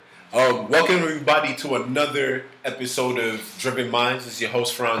Welcome everybody to another episode of Driven Minds. This is your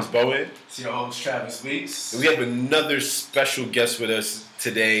host Franz Bowen. It's your host Travis Weeks. And we have another special guest with us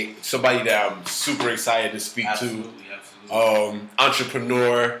today. Somebody that I'm super excited to speak Absolutely. to.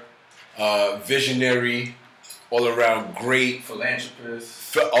 Entrepreneur, visionary, all around great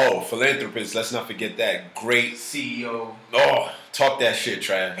Philanthropist. Philanthropist. Let's not forget that. Great CEO. Oh, talk that shit,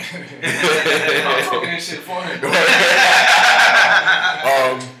 Trav. I'm talking that shit for him.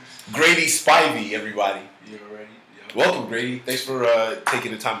 Grady Spivey, everybody. You already? Yep. Welcome, Grady. Thanks for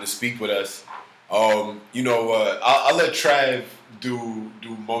taking the time to speak with us. I'll let Trav do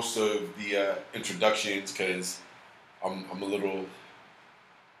most of the introductions because I'm a little.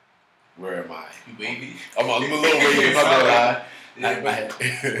 Where am I? You baby. I'm a little wavy. I'm not gonna lie.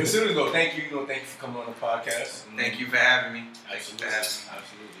 As soon as go, thank you for coming on the podcast. Thank you for having me. Absolutely.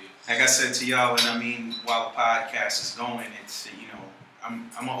 Like I said to y'all, and while the podcast is going, it's I'm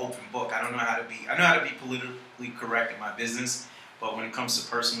an open book. I know how to be politically correct in my business, but when it comes to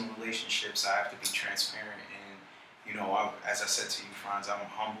personal relationships, I have to be transparent. And as I said to you, Franz, I'm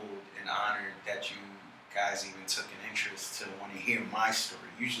humbled and honored that you guys even took an interest to want to hear my story.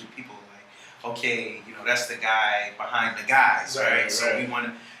 Usually people are like, okay, that's the guy behind the guys, right? So we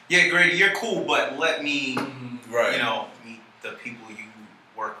want to, Grady, you're cool, but let me, meet the people you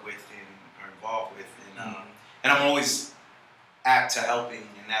work with and are involved with, and I'm always apt to helping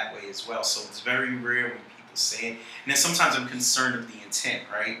in that way as well. So it's very rare when people say it, and then sometimes I'm concerned of the intent,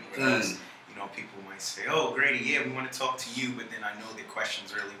 right? Because people might say, "Oh, Grady, we want to talk to you," but then I know the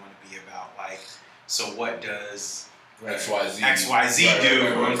questions really want to be about like, so what does XYZ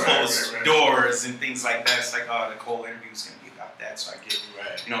do and close doors and things like that. It's like, the whole interview is going to be about that. So I get,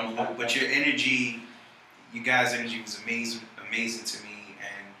 but your energy, you guys' energy was amazing to me,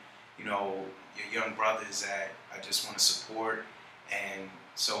 and your young brothers that I just want to support, and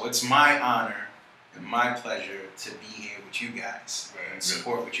so it's my honor and my pleasure to be here with you guys and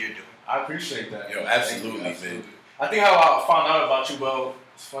support what you're doing. I appreciate that. Absolutely, man. I think how I found out about you, well,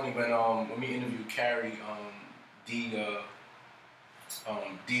 it's funny when we interviewed Carrie, D did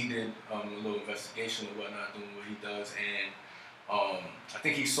a little investigation and whatnot, doing what he does, and I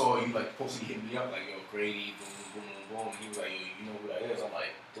think he saw you like posted, hit me up like, yo, Grady, boom, boom, boom, boom. He was like, yo, you know who that is? I'm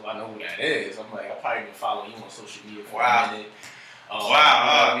like, do I know who that is? I'm like, I probably been following you on social media for a minute.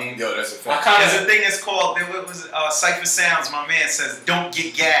 Wow. I mean, yo, that's a fact. There's a thing that's called, Cypher Sounds, my man says, don't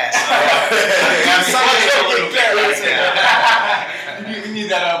get gas. You need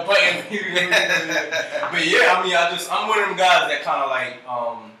that button. But yeah, I mean, I'm one of them guys that kind of like,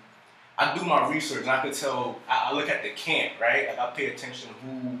 I do my research and I could tell, I look at the camp, right? Like I pay attention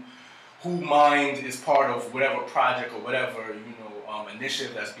who mind is part of whatever project or whatever,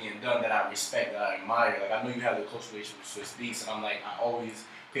 initiative that's being done that I respect, that I admire. Like I know you have a close relationship with Swiss Beats, and I'm like, I always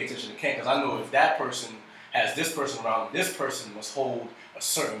pay attention to Ken because I know if that person has this person around, this person must hold a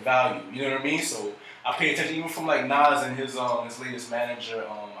certain value. You know what I mean? So I pay attention even from like Nas and his latest manager.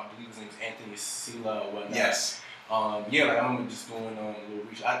 I believe his name is Anthony Sila or whatnot. Yes. Like I remember just doing a little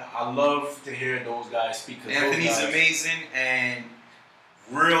research. I love to hear those guys speak. Anthony's amazing, and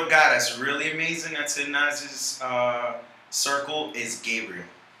real guy that's really amazing. That's in Nas's circle is Gabriel.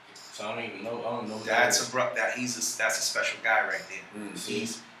 So I don't even know. I don't know. That's a special guy right there.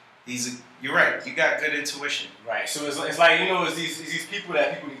 Mm-hmm. You're right. You got good intuition. Right. So it's like it's these people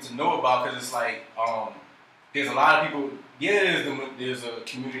that people need to know about because it's like there's a lot of people. Yeah, there's a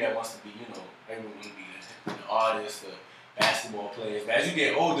community that wants to be everyone wants to be the artists, the basketball players. But as you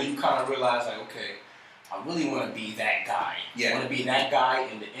get older, you kind of realize like, okay, I really want to be that guy. Yeah. I want to be that guy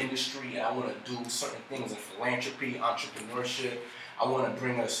in the industry, and I want to do certain things in philanthropy, entrepreneurship. I want to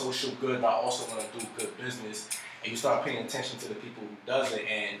bring a social good, but I also want to do good business. And you start paying attention to the people who does it,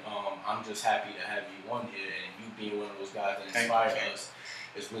 and I'm just happy to have you on here, and you being one of those guys that inspire us.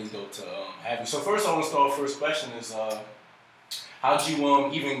 It's really dope to have you. So first, I want to start. First question is, how did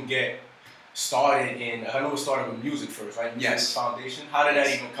you even get started in? I know it started with music first, right? Yes. Foundation. How did that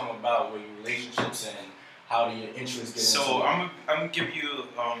even come about? With your relationships and how do your interests get So I'm gonna give you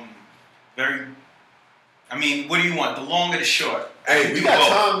what do you want? The long or the short? Hey, we got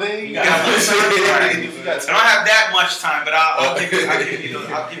time, man. You got time. I don't have that much time, but I'll give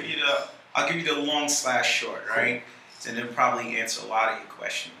you the long/short, right? And then probably answer a lot of your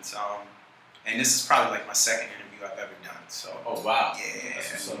questions. And this is probably like my second interview I've ever done. So. Oh wow. Yeah.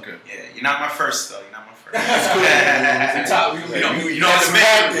 That's so good. Yeah, you're not my first though. You're not my first.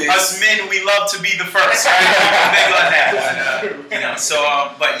 Us men, we love to be the first, right? Big on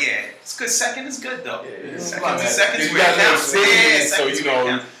that. But yeah, it's good. Second is good though. Yeah, second's where it counts. Yeah, second's where it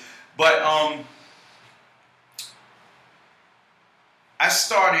counts. But I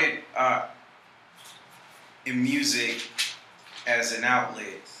started in music as an outlet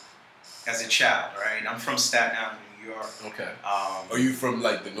as a child, right? I'm from Staten Island, New York. Okay. Are you from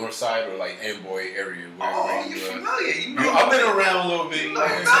like the north side or like Amboy area? Where You're familiar. You know, I've been around a little bit. So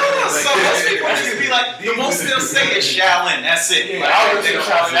most people just be like, the most they'll say is Shaolin. That's it. Yeah, I would say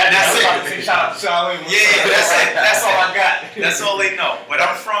Shaolin. That's it. Shout out to Shaolin. Yeah, that's it. That's all I got. That's all they know. But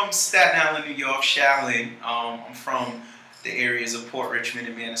I'm from Staten Island, New York, Shaolin. I'm from the areas of Port Richmond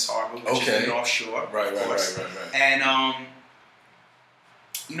and Manus Harbor, which is the North Shore. Right. And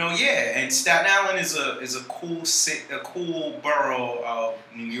and Staten Island is a cool borough of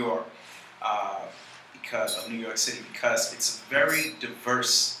New York, because of New York City, because it's a very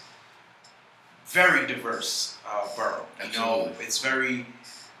diverse borough. Absolutely. It's very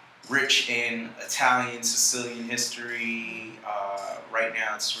rich in Italian, Sicilian history. Right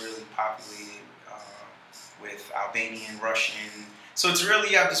now, it's really populated with Albanian, Russian. So it's really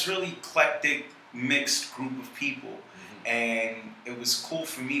this really eclectic, mixed group of people. And it was cool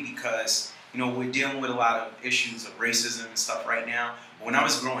for me because, we're dealing with a lot of issues of racism and stuff right now. But when I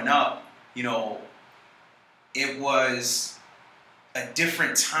was growing up, it was a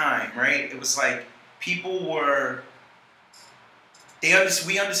different time, right? It was like people were,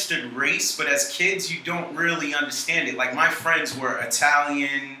 we understood race, but as kids, you don't really understand it. Like my friends were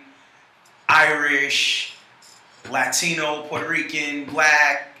Italian, Irish, Latino, Puerto Rican,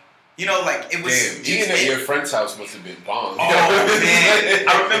 Black. It was. Damn, eating at your friend's house must have been bomb. Oh man,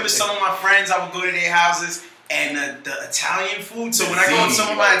 I remember some of my friends. I would go to their houses and the Italian food. So when I go to some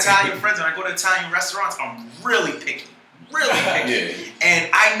of my Italian friends and I go to Italian restaurants, I'm really picky. Yeah.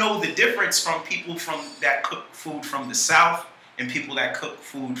 And I know the difference from people that cook food from the South and people that cook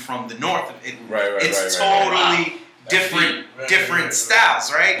food from the North of Italy. It's totally different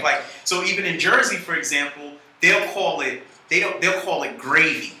styles, right? Like, so even in Jersey, for example, they'll call it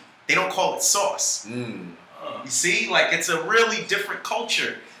gravy. They don't call it sauce. You see, like it's a really different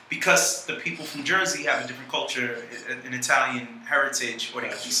culture because the people from Jersey have a different culture, an Italian heritage, or they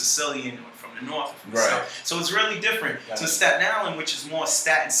could be Sicilian or from the north or from the south. So it's really different. So Staten Island, which is more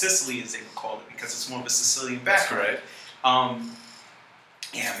Staten Sicily, as they would call it, because it's more of a Sicilian background.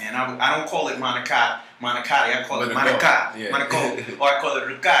 Yeah, man, I don't call it Monicati. I call it Monacat, or I call it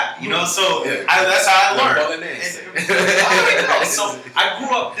Riccati. So that's how I learned. So I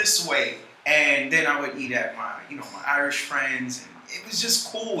grew up this way, and then I would eat at my Irish friends, and it was just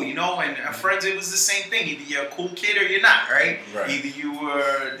cool, and our friends, it was the same thing. Either you're a cool kid or you're not, right? Either you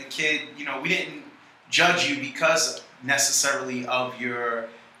were the kid, we didn't judge you because necessarily of your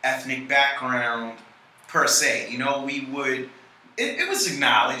ethnic background per se. We would. It was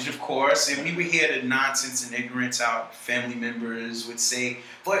acknowledged, of course, and we would hear the nonsense and ignorance our family members would say,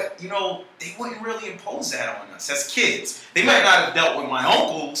 but, they wouldn't really impose that on us as kids. They might not have dealt with my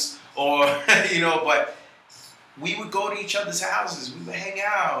uncles or, but we would go to each other's houses, we would hang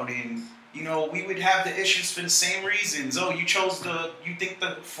out, and, we would have the issues for the same reasons. Oh, you think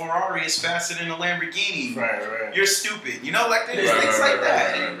the Ferrari is faster than the Lamborghini. Right. You're stupid. Things like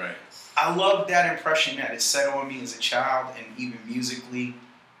that. Right. I love that impression that it set on me as a child, and even musically,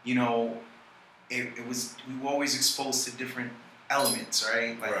 it was, we were always exposed to different elements,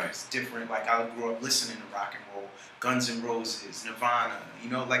 right? Like it's different. Like I grew up listening to rock and roll, Guns N' Roses, Nirvana.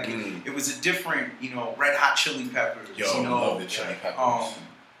 It was a different, Red Hot Chili Peppers. I love the Chili Peppers.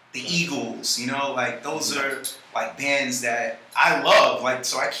 The Eagles. Those are like bands that I love. Like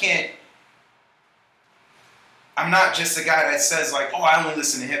so, I'm not just a guy that says like, oh, I only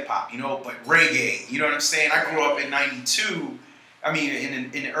listen to hip hop, but reggae. You know what I'm saying? I grew up in '92. I mean,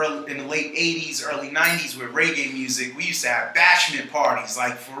 in the late '80s, early '90s, with reggae music, we used to have bashment parties,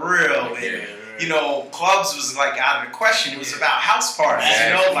 like for real. And clubs was like out of the question. It was about house parties,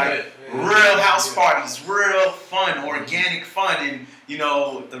 real house parties, real fun, organic fun, and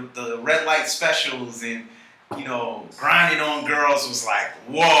the red light specials and. Grinding on girls was like,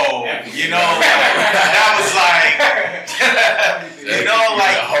 whoa, that was like, the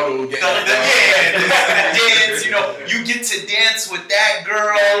dance, you get to dance with that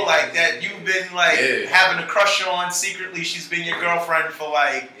girl, like that you've been having a crush on secretly. She's been your girlfriend for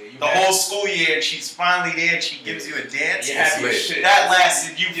the whole school year, and she's finally there, and she gives you a dance. That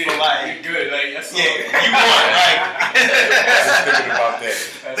lasted you for you're good, you won, thinking about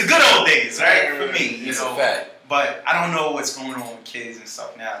that. The good old days, right? For me, It's a fact. But I don't know what's going on with kids and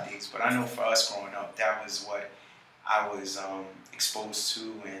stuff nowadays. But I know for us growing up, that was what I was exposed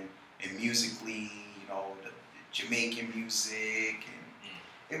to, and musically, the Jamaican music, and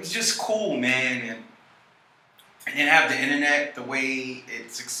it was just cool, man. And then have the internet the way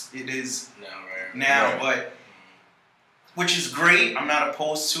it is now, but which is great. I'm not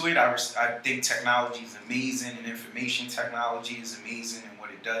opposed to it. I think technology is amazing, and information technology is amazing, and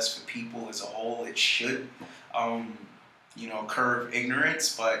what it does for people as a whole. It should, curb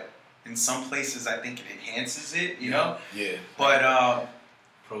ignorance, but in some places, I think it enhances it. You know. Yeah. But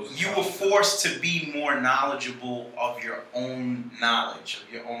you were forced to be more knowledgeable of your own knowledge,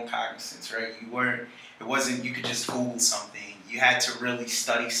 of your own cognizance, right? It wasn't, you could just Google something. You had to really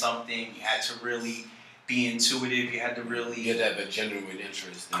study something. You had to really be intuitive. You had to really... You had to have a genuine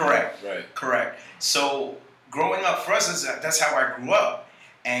interest. Correct. Right. Correct. So growing up, for us, that's how I grew up.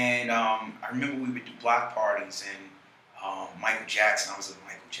 And I remember we would do block parties and Michael Jackson. I was a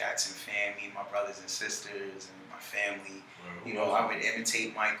Michael Jackson fan. Me and my brothers and sisters and my family. You know, I would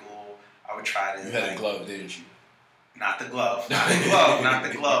imitate Michael. I would try to... You had a glove, didn't you? Not the glove. Not the glove. Not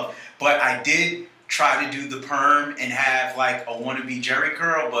the glove. But I did try to do the perm and have like a wannabe Jerry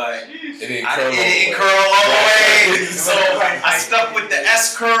curl, but it didn't curl all the way. So I stuck with the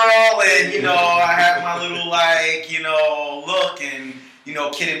S curl, and I had my little look, and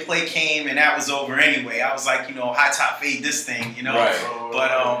Kid and Play came, and that was over anyway. I was like, high top fade this thing, Right.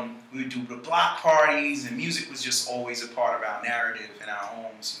 But we would do the block parties, and music was just always a part of our narrative in our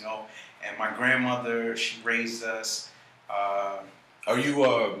homes, And my grandmother, she raised us. Are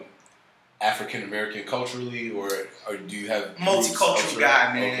you African American culturally, or do you have multicultural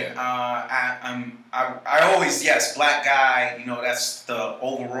guy, man? Okay. I always black guy. That's the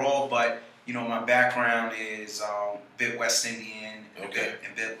overall, but my background is bit West Indian, okay,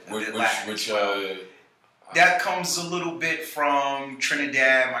 a bit Latin. That comes a little bit from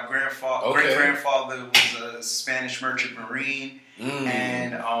Trinidad. My great grandfather was a Spanish merchant marine,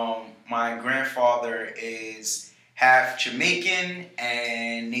 and my grandfather is half Jamaican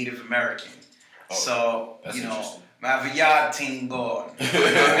and Native American. Oh, so, my Villard team gone. Yeah,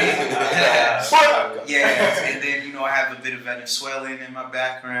 and then, I have a bit of Venezuelan in my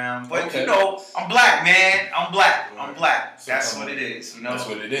background. But, I'm black, man. I'm black. I'm black. So that's what it is, That's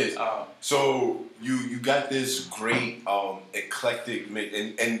what it is. So, you got this great eclectic mix.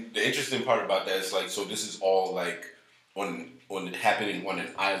 And the interesting part about that is, so this is all, happening on an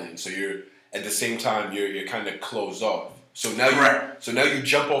island. So, you're... At the same time, you're kind of closed off. So now you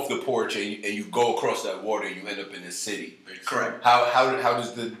jump off the porch and you go across that water and you end up in the city. Correct. How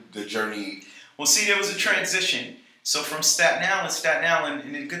does the journey? Well, see, there was a transition. So from Staten Island,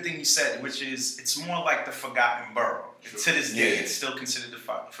 and the good thing you said, which is it's more like the forgotten borough. Sure. To this day, it's still considered the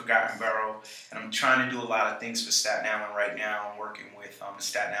forgotten borough. And I'm trying to do a lot of things for Staten Island right now. I'm working with the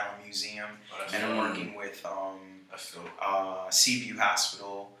Staten Island Museum, and I'm working with Seaview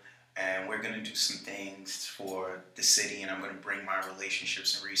Hospital. And we're going to do some things for the city, and I'm going to bring my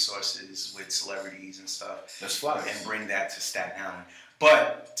relationships and resources with celebrities and stuff. That's fly. And bring that to Staten Island.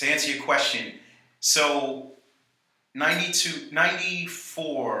 But to answer your question, so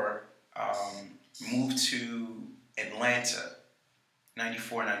 94, moved to Atlanta,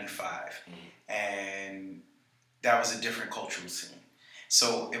 94, 95. And that was a different cultural scene.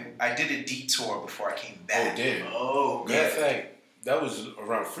 So I did a detour before I came back. Oh, damn. Oh, good fact. That was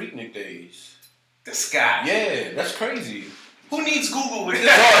around Freaknik days. This guy. Yeah, that's crazy. Who needs Google with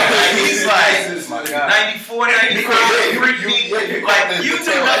this? He's like 94, 95, Freaknik. You knew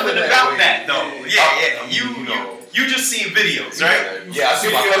nothing about that, though. Yeah. You just seen videos, right? Yeah, I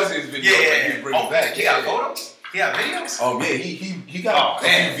see my cousin's videos. Yeah. He bring back. He got photos? He got videos? Oh, yeah. He got a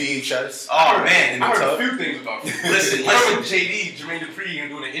few VHS. Oh, man. I heard a few things about Freaknik. Listen. JD, Jermaine Dupri,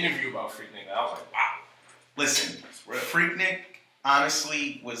 doing an interview about Freaknik. I was like, wow. Listen, Freaknik,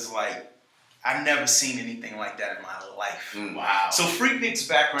 honestly, was like, I've never seen anything like that in my life. Wow. So Freaknik's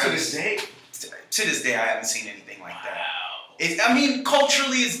background... To this day? To this day, I haven't seen anything like that.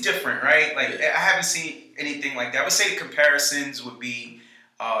 Culturally it's different, right? I haven't seen anything like that. I would say the comparisons would be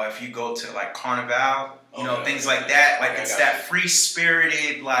if you go to Carnival, things like that. It's that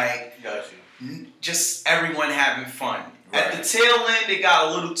free-spirited, just everyone having fun. Right. At the tail end, it got a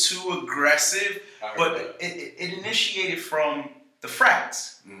little too aggressive, but it initiated from the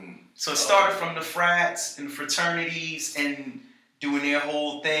frats. So it started from the frats and fraternities and doing their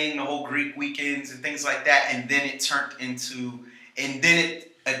whole thing, the whole Greek weekends and things like that, and then it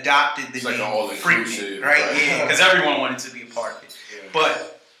adopted the name Freaknik, right? Yeah, because everyone wanted to be a part of it. Yeah.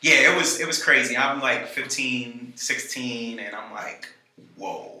 But yeah, it was crazy. I'm 15, 16, and I'm like,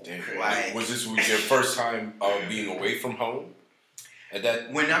 whoa. Was this your first time being away from home?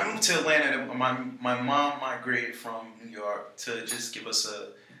 When I moved to Atlanta, my mom migrated from New York to just give us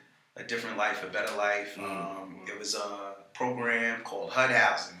a different life, a better life. It was a program called HUD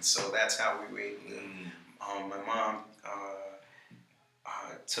Housing, so that's how we were able to. My mom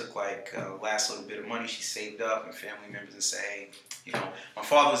took like last little bit of money she saved up and family members and say, hey, you know, my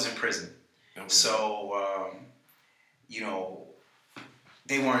father was in prison. Okay. So, you know,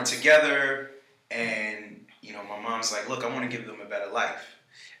 they weren't together, and, you know, my mom's like, look, I want to give them a better life.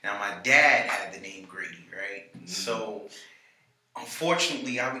 Now, my dad had the name Grady, right? Mm-hmm. So,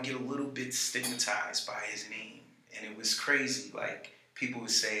 unfortunately, I would get a little bit stigmatized by his name, and it was crazy. Like, people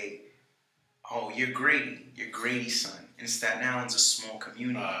would say, oh, you're Grady's son. And Staten Island's a small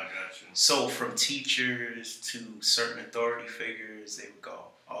community. Gotcha. So from teachers to certain authority figures, they would go,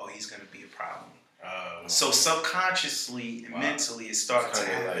 oh, he's going to be a problem. So subconsciously and mentally, it started to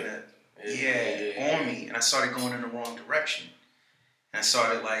happen on me. And I started going in the wrong direction. And I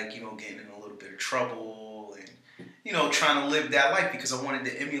started, like, you know, getting in a little bit of trouble and, you know, trying to live that life because I wanted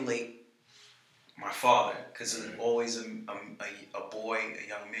to emulate my father. Because always a boy, a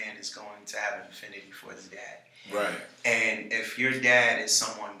young man is going to have an affinity for his dad. Right. And if your dad is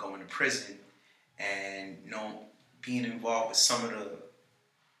someone going to prison and, you know, being involved with some of the,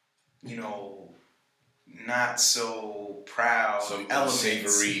 you know, not so proud elements.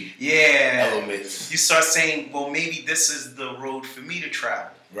 Unsavory elements. You start saying, well, maybe this is the road for me to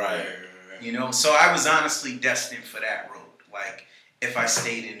travel. Right. You know, so I was honestly destined for that road. Like, if I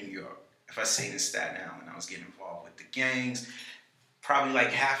stayed in New York, if I stayed in Staten Island, I was getting involved with the gangs. Probably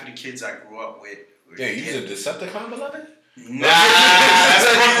like half of the kids I grew up with. Yeah, you was a Decepticon, beloved? Nah,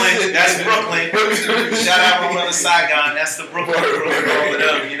 that's Brooklyn. Shout out my brother Saigon. That's the Brooklyn over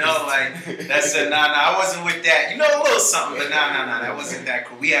there. You know, like, that's it. Nah, I wasn't with that. You know, a little something, but nah, that wasn't that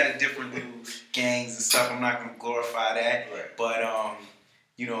cool. We had a different little gangs and stuff. I'm not gonna glorify that, right. But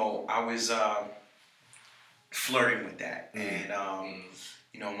you know, I was flirting with that, and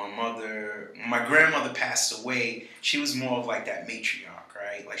you know, my grandmother passed away. She was more of like that matriarch,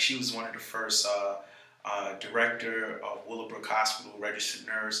 right? Like, she was one of the first. Director of Willowbrook Hospital, registered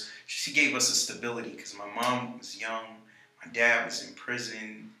nurse. She gave us a stability because my mom was young, my dad was in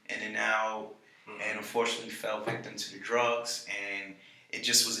prison, in and out, and unfortunately fell victim to the drugs, and it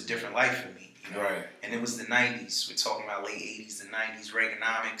just was a different life for me, you know? Right. And it was the 90s. We're talking about late 80s, the 90s,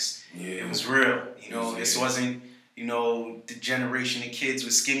 Reaganomics. Yeah. It was real, you know? This wasn't, you know, the generation of kids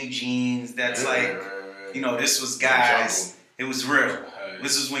with skinny jeans that's you know, this was guys, it was real.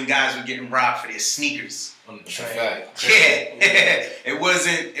 This is when guys were getting robbed for their sneakers. On the train. Yeah. It was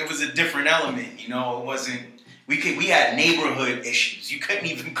a different element, you know. It wasn't, we had neighborhood issues. You couldn't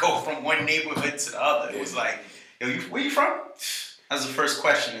even go from one neighborhood to the other. It was like, yo, where you from? That was the first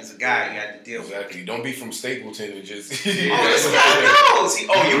question as a guy you had to deal with. Exactly. Don't be from Stapleton and just... this guy knows.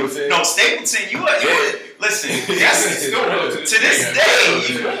 Stapleton, you are listen, to this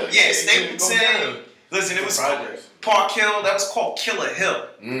day, Stapleton, listen, it was Park Hill, that was called Killer Hill.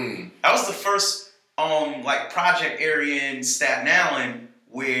 That was the first like project area in Staten Island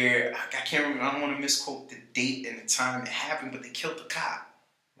where I can't remember, I don't want to misquote the date and the time it happened, but they killed the cop.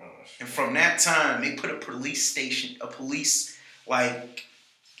 And from that time, they put a police like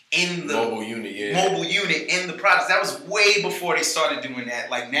in the mobile unit in the project. That was way before they started doing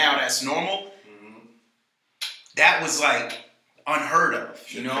that. Like, now that's normal. That was like unheard of,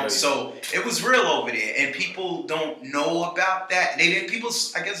 you know. So it was real over there, and people don't know about that. People,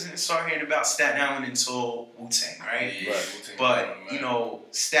 I guess, didn't start hearing about Staten Island until Wu-Tang, right? Right. But you know,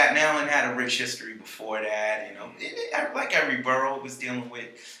 Staten Island had a rich history before that. You know, like every borough was dealing with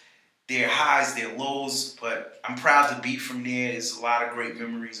their highs, their lows. But I'm proud to be from there. There's a lot of great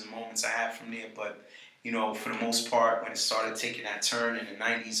memories and moments I have from there. But you know, for the most part, when it started taking that turn in the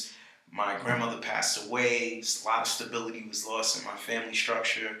 90s. My grandmother passed away. A lot of stability was lost in my family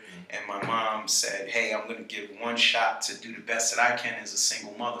structure. And my mom said, hey, I'm going to give one shot to do the best that I can as a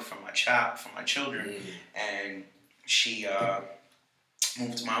single mother for my children. And she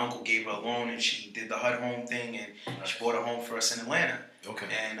moved to my uncle, gave her a loan, and she did the HUD home thing, and she bought a home for us in Atlanta. Okay.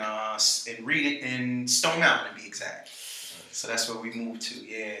 And in Stone Mountain, to be exact. So that's where we moved to.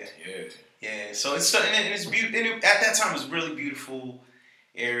 Yeah. So it's beautiful. At that time, it was really beautiful.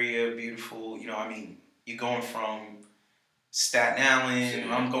 Area, beautiful, you know, I mean, you're going from Staten Island,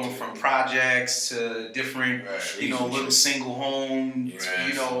 I'm going from projects to different, you know, little single homes,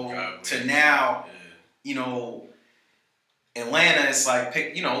 you know, to now, you know, Atlanta is like,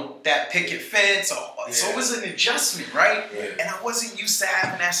 that picket fence, so it was an adjustment, right? And I wasn't used to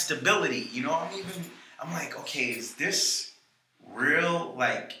having that stability, you know, I'm like, okay, is this real?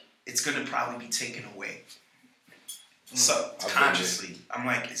 Like, it's going to probably be taken away. So consciously, I'm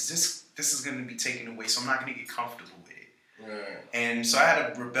like, this is going to be taken away, so I'm not going to get comfortable with it. And so I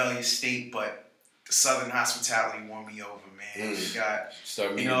had a rebellious state, but the Southern hospitality won me over, man. You got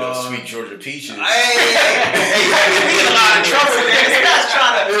start meeting those sweet Georgia peaches. Hey, we in a lot of trouble, man. This guy's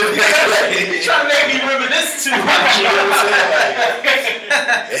trying to make me reminisce too much. You know what I'm saying? Like,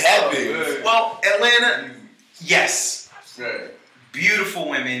 it happens. Well, Atlanta, yes. Right. Beautiful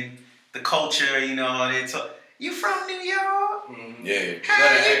women. The culture, you know, they talk. You from New York? Mm-hmm. Yeah.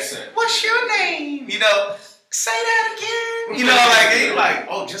 Hey, what's your name? You know, say that again. You know, like they like,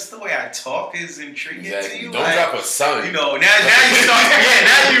 oh, just the way I talk is intriguing Exactly. to you. Don't like, drop a son. You know, now you start,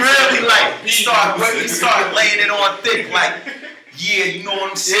 now you really like you start laying it on thick, like, yeah, you know what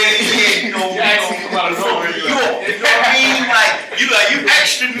I'm saying? Yeah, you know from New York. You know what I mean? Like you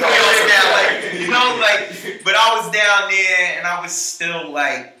extra New York now, like, you know, like. But I was down there, and I was still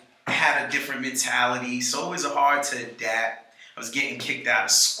like had a different mentality, so it was hard to adapt. I was getting kicked out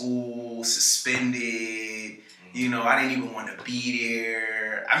of school, suspended. You know, I didn't even want to be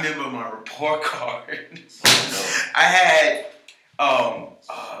there. I remember my report card. I had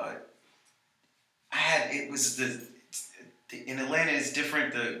it was in Atlanta it's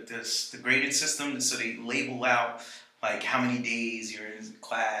different the grading system, so they label out like how many days you're in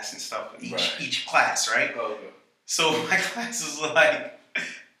class and stuff each class, right? Oh, okay. So my class was like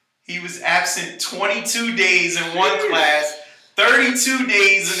he was absent 22 days in one class, 32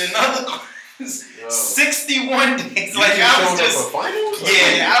 days in another class. 61 days. Like I was just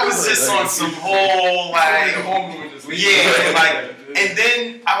I was just on some whole like and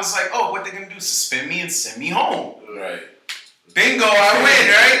then I was like, oh, what they're gonna do? Suspend me and send me home. Right. Bingo, I win,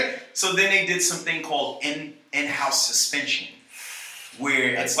 right? So then they did something called in-house suspension,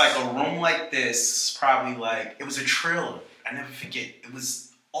 where it's like a room like this, probably like it was a trailer. I never forget. It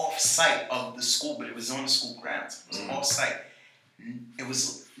was off site of the school, but it was on the school grounds. It was off site. It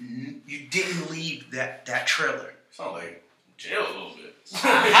was you didn't leave that trailer. Sound like jail a little bit.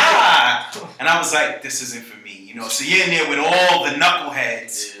 And I was like, this isn't for me, you know. So you're in there with all the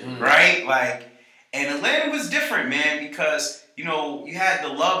knuckleheads, right? Like, and Atlanta was different, man, because you know you had the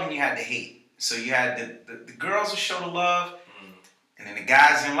love and you had the hate. So you had the girls would show the love, and then the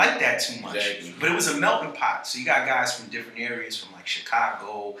guys didn't like that too much. Exactly. But it was a melting pot. So you got guys from different areas, from like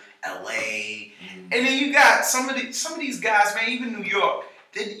Chicago, LA, and then you got some of these guys, man, even New York.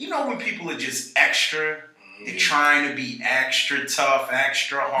 You know when people are just extra, they're trying to be extra tough,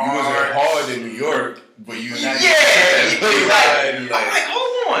 extra hard. You wasn't hard in New York, but you not. I'm like,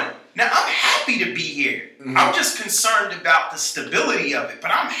 hold on. Now I'm happy to be here. I'm just concerned about the stability of it,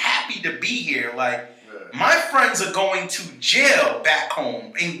 but I'm happy to be here. Like my friends are going to jail back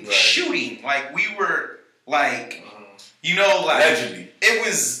home and shooting. Like we were like, you know, like Allegedly. It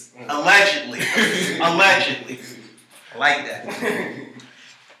was allegedly, like that.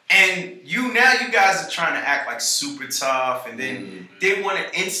 And you guys are trying to act like super tough, and then they want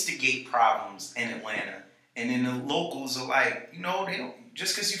to instigate problems in Atlanta, and then the locals are like, you know, they don't.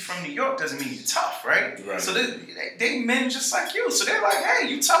 Just because you're from New York doesn't mean you're tough, right? So they men just like you, so they're like, hey,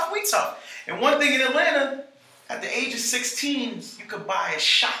 you tough, we tough. And one thing in Atlanta, at the age of 16, you could buy a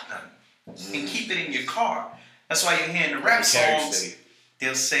shotgun and keep it in your car. That's why you hear in the rap songs,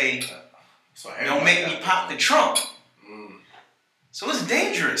 they'll say, don't make me pop the trunk. So it's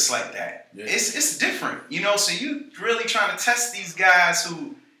dangerous like that. Yeah. It's different, you know. So you really trying to test these guys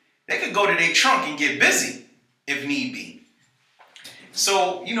who they could go to their trunk and get busy if need be.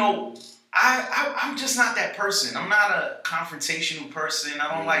 So you know, I'm just not that person. I'm not a confrontational person.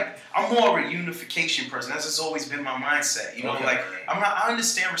 I don't like. I'm more of a unification person. That's just always been my mindset. You know, like I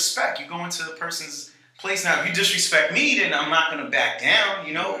understand respect. You go into the person's place now. If you disrespect me, then I'm not gonna back down.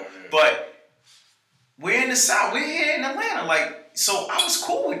 You know, but we're in the South. We're here in Atlanta, like. So I was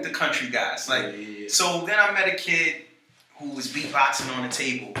cool with the country guys. Like, so then I met a kid who was beatboxing on the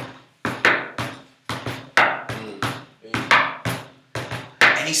table.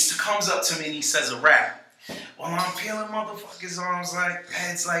 And he comes up to me and he says a rap. Well, I'm peeling motherfuckers' arms like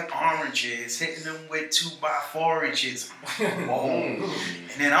heads like oranges, hitting them with 2x4 inches.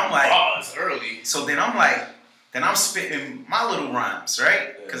 And then I'm like, oh, it's early. So then I'm like, then I'm spitting my little rhymes,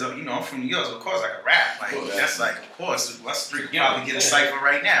 right? Because, you know, I'm from New York, so of course I can rap. Like, that's like, of course, us three could probably get a cipher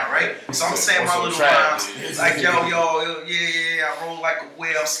right now, right? So I'm saying my little rhymes. Like, yo, yeah, I roll like a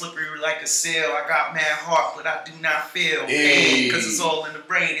whale, slippery like a sail. I got mad heart, but I do not feel pain, because it's all in the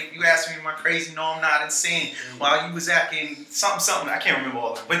brain. If you ask me, am I crazy? No, I'm not insane. While you was acting something, I can't remember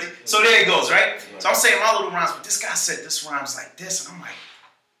all of it. But, so there it goes, right? So I'm saying my little rhymes, but this guy said this rhymes like this, and I'm like,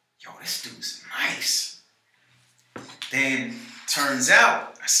 yo, this dude's nice. Then turns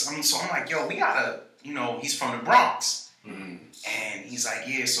out, so I'm like, yo, we gotta, you know, he's from the Bronx. And he's like,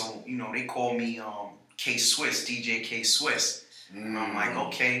 yeah, so, you know, they call me K Swiss, DJ K Swiss. And I'm like,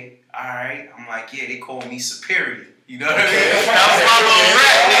 okay, all right. I'm like, yeah, they call me Superior. You know what I mean? That was my little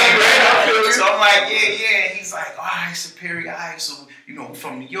rap name, right? So I'm like, yeah. He's like, all right, Superior, all right. So,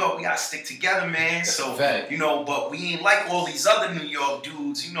 from New York, we gotta stick together, man. That's so, a fact. but we ain't like all these other New York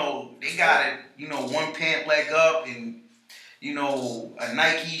dudes. They got it, one pant leg up and, a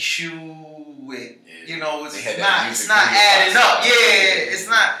Nike shoe with, it's not adding up. Yeah, it's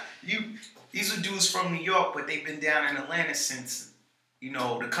not. These are dudes from New York, but they've been down in Atlanta since.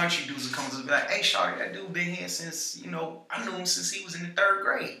 The country dudes that comes and be like, hey, Shawty, that dude been here since, I knew him since he was in the 3rd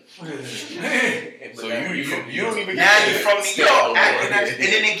grade. So you don't even now you're from New York, and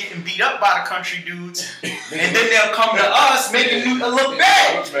then they getting beat up by the country dudes, and then they'll come to us making you look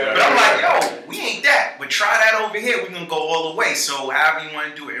bad. But I'm like, yo, we ain't that. But try that over here, we're going to go all the way. So however you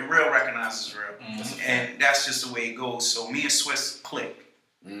want to do it, and real recognizes real. And that's just the way it goes. So me and Swiss clicked.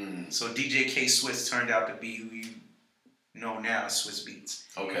 So DJ K Swiss turned out to be who you know now as Swiss Beats.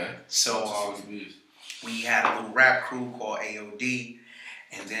 Okay. So we had a little rap crew called AOD,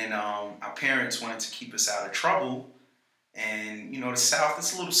 and then our parents wanted to keep us out of trouble. And the South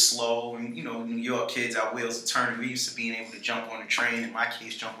is a little slow, and New York kids, our wheels are turning. We used to being able to jump on the train, in my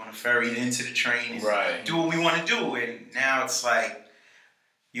case, jump on the ferry and into the train and do what we want to do. And now it's like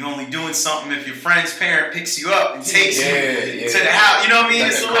you're only doing something if your friend's parent picks you up and takes you to the house. You know what I mean?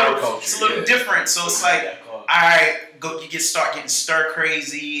 It's a little different. So it's like, all right, you start getting stir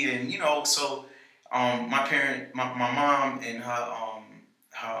crazy, and so my mom and her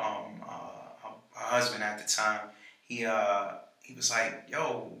husband at the time, he was like,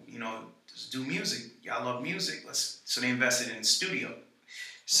 yo, just do music. Y'all love music. So they invested in the studio.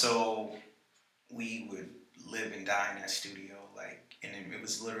 So we would live and die in that studio, and it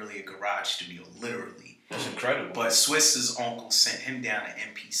was literally a garage studio, literally. That's incredible. But Swiss's uncle sent him down to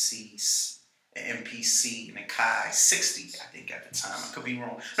MPC and a Kai 60, I think at the time. I could be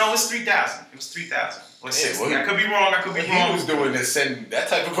wrong. No, it was 3,000. It was 3,000. Or 60. I could be wrong. He was doing to send that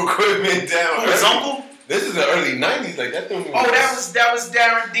type of equipment down. His uncle? This is the early 90s. Like that thing was... that was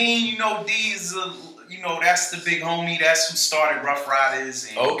Darren Dean. D is that's the big homie. That's who started Rough Riders.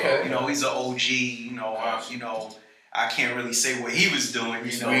 And, he's an OG. I can't really say what he was doing,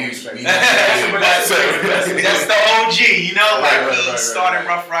 That's the OG, he started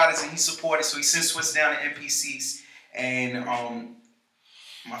Rough Riders and he supported, so he sent Swiss down to MPCs, and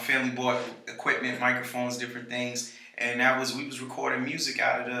my family bought equipment, microphones, different things, and we was recording music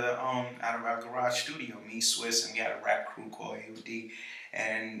out of our garage studio, me, Swiss, and we had a rap crew called AOD.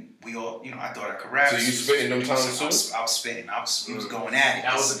 And we all, I thought I could rap. So you spitting them times too? I was spitting. We was going at it.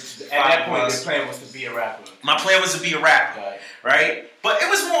 At that point, your plan was to be a rapper. My plan was to be a rapper, right? But it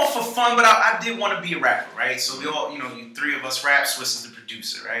was more for fun. But I did want to be a rapper, right? So we all, three of us rap. Swiss is the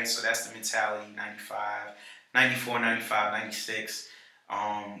producer, right? So that's the mentality. 94, 95, 96,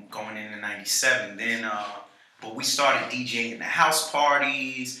 going into 97. Then. But we started DJing the house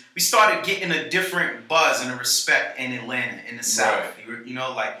parties. We started getting a different buzz and a respect in Atlanta, in the South.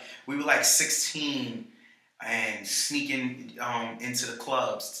 Right. We were 16 and sneaking into the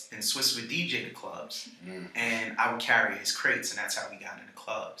clubs, and Swiss would DJ the clubs. And I would carry his crates, and that's how we got into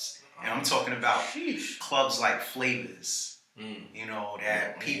clubs. And I'm talking about clubs like Flavors,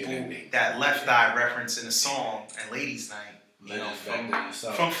 that people, that Left Eye reference in the song, and Ladies Night.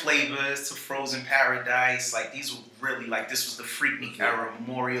 From Flavors to Frozen Paradise, these were really this was the Freaknik era,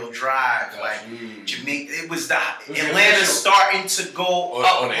 Memorial Drive, Jamaica. It was Atlanta starting to go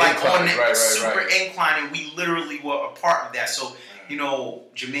up on the super incline, and we literally were a part of that. So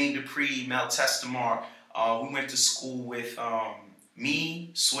Jermaine Dupri, Mel Testamar, we went to school with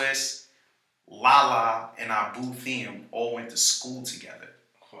me, Swiss, Lala, and our Boo Thiem all went to school together,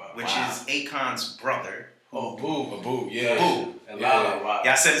 which is Akon's brother. Oh, Boo, yeah. Boo. And Lala, wow.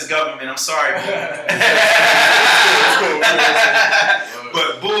 Yeah, I said it's government. I'm sorry, Boo.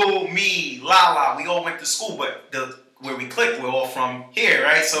 But Boo, me, Lala, we all went to school, but where we clicked, we're all from here,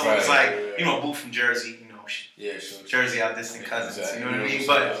 right? So it was Boo from Jersey, sure. Jersey, our distant cousins, you know what I mean?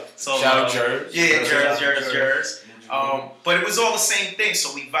 But so shout out Jers. Yeah, Jers. But it was all the same thing.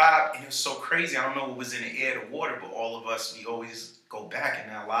 So we vibed, and it was so crazy. I don't know what was in the air, the water, but all of us, we always go back.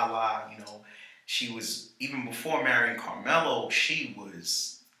 And now Lala, she was, even before marrying Carmelo, she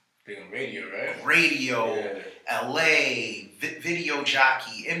was big on radio, right? Radio, LA, video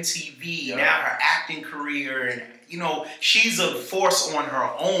jockey, MTV, now her acting career, and she's a force on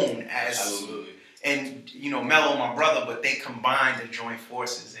her own as absolutely. And Mello, my brother, but they combined and joined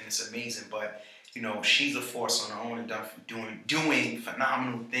forces, and it's amazing. But she's a force on her own and doing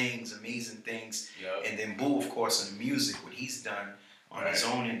phenomenal things, amazing things. Yep. And then Boo, of course, in the music, what he's done on his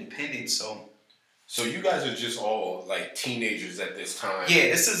own independent. So So you guys are just all like teenagers at this time. Yeah,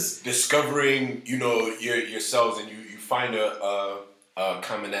 this is discovering, yourselves, and you find a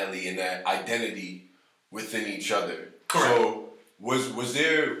commonality in that identity within each other. correct.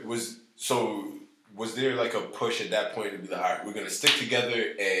 So was there like a push at that point to be like, all right, we're gonna stick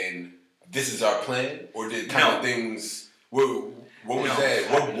together and this is our plan, or did kind of things? What was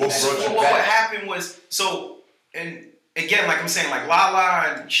that? What brought you What back? happened was and again, like I'm saying, like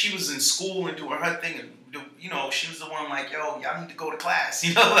Lala, and she was in school and doing her thing, and she was the one like, yo, y'all need to go to class,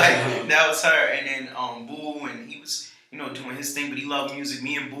 like that was her. And then Boo, and he was doing his thing, but he loved music.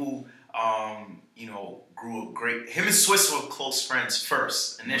 Me and Boo, grew up great. Him and Swiss were close friends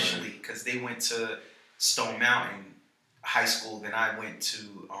first initially because they went to Stone Mountain High School. Then I went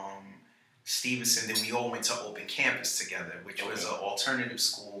to Stevenson. Then we all went to Open Campus together, which was an alternative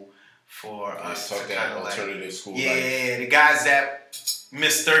school for us to kind of alternative school. Yeah, the guys that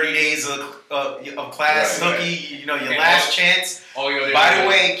missed 30 days of class, Snooki, your last chance. By the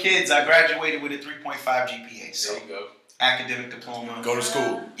way, kids, I graduated with a 3.5 GPA. So there you go. Academic diploma. Go to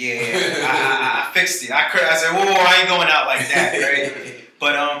school. Yeah, I fixed it. I said, whoa, I ain't going out like that, right?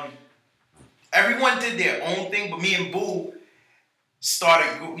 But everyone did their own thing. But me and Boo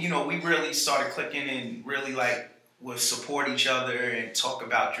started, we really started clicking and really would support each other and talk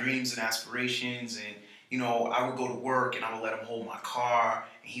about dreams and aspirations. And I would go to work and I would let him hold my car,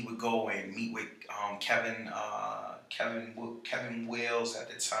 and he would go and meet with Kevin Wales at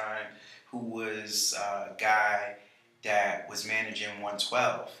the time, who was a guy that was managing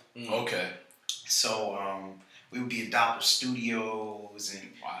 112. Okay. So we would be at Doppler Studios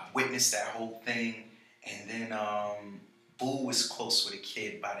and witness that whole thing. And then Boo was close with a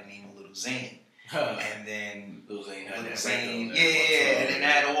kid by the name of Little Zane. And then Little Zane, and then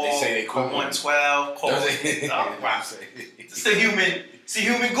that all they say they call 112. Wow. It's the human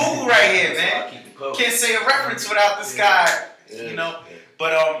Google right here, man. Can't say a reference without this guy,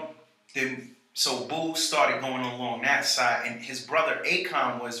 But then. So Boo started going along that side, and his brother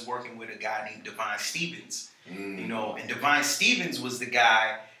Akon was working with a guy named Divine Stevens. And Divine Stevens was the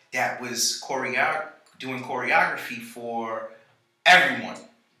guy that was doing choreography for everyone.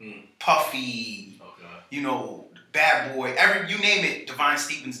 Puffy, Bad Boy, you name it, Divine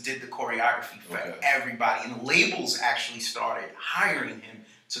Stevens did the choreography for everybody. And the labels actually started hiring him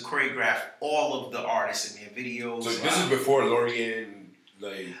to choreograph all of the artists in their videos. So this is before Lorianne.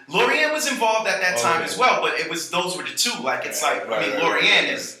 Lorianne was involved at that time as well, but those were the two.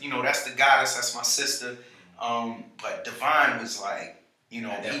 Lorianne is, that's the goddess, that's my sister. But Divine was he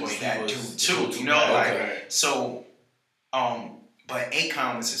was that dude too, So, but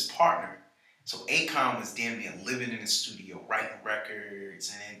Akon was his partner. So Akon was damn near living in the studio, writing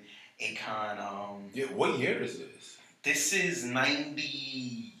records, and Akon. What year is this? This is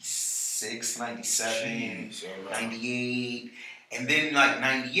 96, 97, 98. And then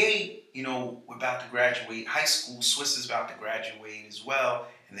 98, we're about to graduate high school. Swiss is about to graduate as well.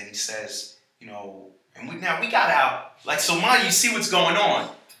 And then he says, and we got out. So mind you see what's going on.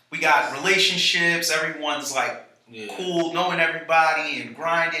 We got relationships. Everyone's cool, knowing everybody and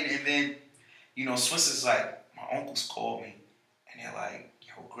grinding. And then, Swiss is my uncles called me and they're like,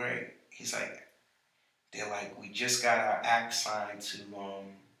 yo, Greg. He's like, we just got our act signed to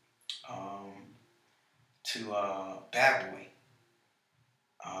Bad Boy.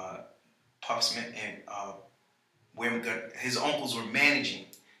 Puff Smith and his uncles were managing.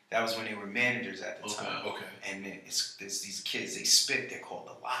 That was when they were managers at the time. Okay. And then there's these kids, they spit, they're called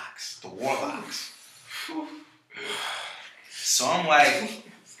the Locks, the Warlocks. So I'm like,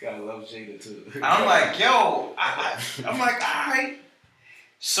 this guy loves Jada too. I'm like, yo, I'm like, all right.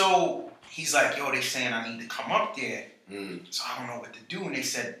 So he's like, yo, they saying I need to come up there. So I don't know what to do. And they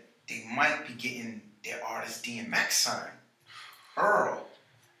said they might be getting their artist DMX signed, Earl.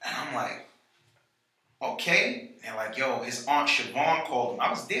 And I'm like, okay. And they're like, yo, his aunt Siobhan called him.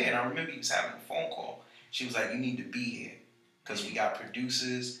 I was there, and I remember he was having a phone call. She was like, you need to be here because we got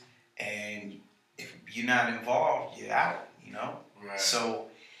producers, and if you're not involved, you're out, Right.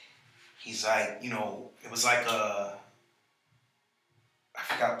 So he's like, it was like I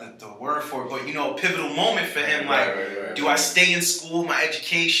forgot the word for it, but a pivotal moment for him. Do I stay in school, my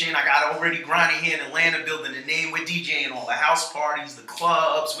education? I got already grinding here in Atlanta, building the name. We're DJing all the house parties, the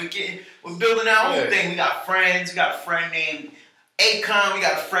clubs. We're building our own thing. We got friends. We got a friend named Akon. We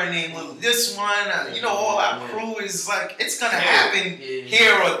got a friend named Little this one. All our crew is it's gonna happen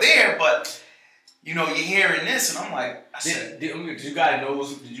here or there. But you're hearing this, and I'm like, I said, did you guys know?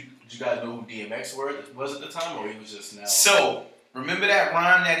 Did you guys know who DMX was at the time, or he was just now? So. Remember that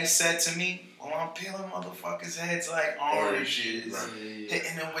rhyme that he said to me? Oh I'm peeling motherfuckers' heads like oranges, Right.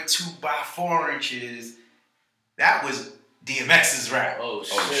 hitting them with 2x4 inches. That was DMX's rap. Oh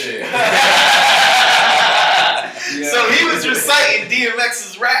Oh, shit. So he was reciting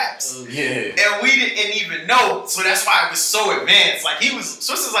DMX's raps. Yeah. And we didn't even know. So that's why it was so advanced. Like Swiss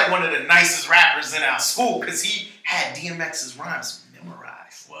is like one of the nicest rappers in our school because he had DMX's rhymes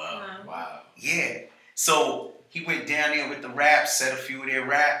memorized. Wow. Yeah. So he went down there with the raps, said a few of their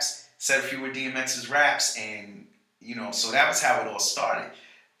raps, said a few of DMX's raps, and so that was how it all started.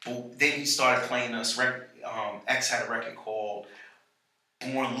 But then he started playing us. X had a record called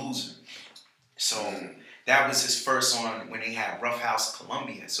Born Loser. So that was his first on when they had Rough House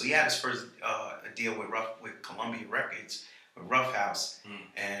Columbia. So he had his first deal with Columbia Records with Rough House,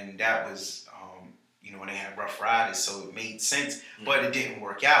 and that was they had Rough Riders, so it made sense, but it didn't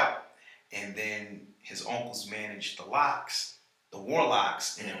work out. And then his uncles managed the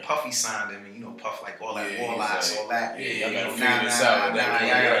Warlocks, and then Puffy signed him, and Puff like all that Warlocks, all that. Y'all gotta figure this out.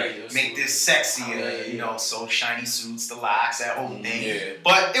 Make this sexier, so shiny suits, the locks, that whole thing. Yeah.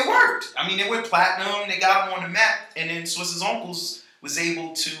 But it worked. I mean, it went platinum. They got him on the map, and then Swiss's uncles was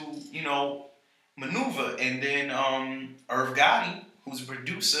able to, maneuver. And then Irv Gotti, who's a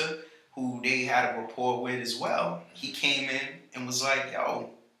producer, who they had a rapport with as well, he came in and was like, "Yo,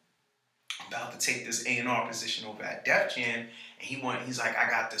 I'm about to take this A&R position over at Def Jam," and he's like, "I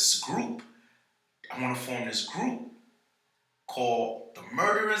got this group. I want to form this group called The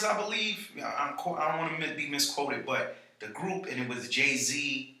Murderers, I believe. I don't want to be misquoted, but the group, and it was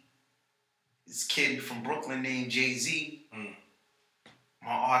Jay-Z, this kid from Brooklyn named Jay-Z,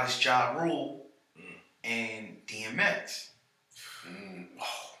 my artist Ja Rule, and DMX."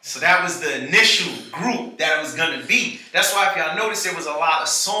 So that was the initial group that it was gonna be. That's why if y'all notice, there was a lot of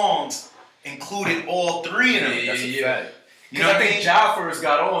songs included all three of them. That's a fact. You know, I think Ja first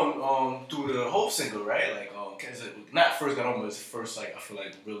got on through the Hope single, right? Like, not first got on, but his first, like, I feel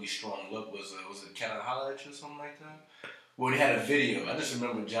like really strong look was it Can I Holler at You or something like that? Well, he had a video. I just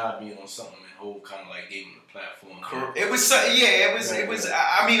remember Ja being on something and Hope kind of like gave him the platform. It was.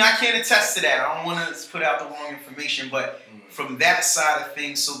 I mean, I can't attest to that. I don't want to put out the wrong information, but from that side of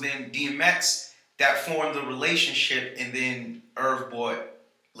things, so then DMX, that formed the relationship, and then Irv bought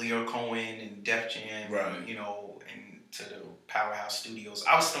Leo Cohen and Def Jam, and to the Powerhouse Studios.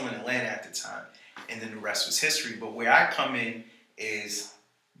 I was still in Atlanta at the time, and then the rest was history. But where I come in is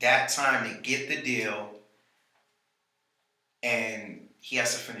that time they get the deal, and he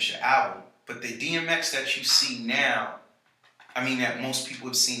has to finish an album. But the DMX that you see now, I mean, that most people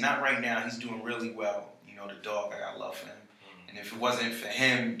have seen, not right now, he's doing really well. The dog, I got love for him. And if it wasn't for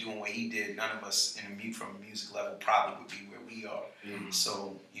him doing what he did, none of us from a music level probably would be where we are.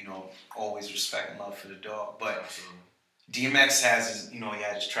 So, always respect and love for the dog. But DMX has his, he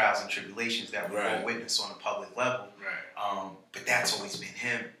had his trials and tribulations that we all witness on a public level. Right. But that's always been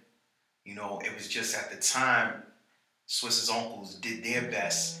him. It was just at the time, Swiss's uncles did their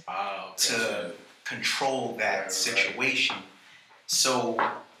best to control that situation. So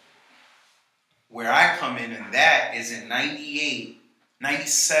where I come in that is in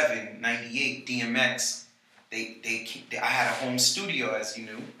 97, 98, DMX, I had a home studio, as you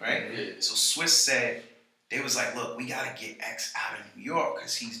knew, right? Yeah. So Swiss said, they was like, "Look, we got to get X out of New York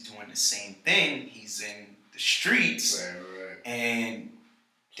because he's doing the same thing. He's in the streets." Right. And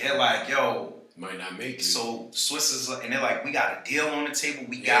they're like, "Yo, might not make it." So Swiss is, and they're like, "We got a deal on the table.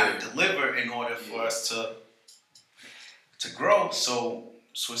 We got to deliver in order for us to grow." So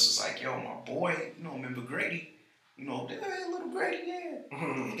Swiss is like, "Yo, my boy, remember Grady? Little Grady, yeah.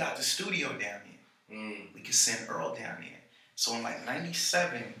 We got the studio down here. We can send Earl down there." So in like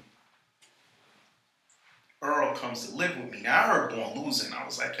 97, Earl comes to live with me. Now I heard Born Loser, and I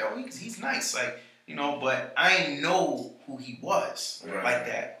was like, "Yo, he's nice, like, but I didn't know who he was like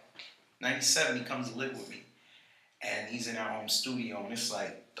that." 97, he comes to live with me, and he's in our home studio, and it's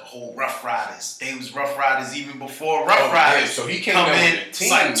like the whole Rough Riders. They was Rough Riders even before Rough Riders. Yeah, so he came come in.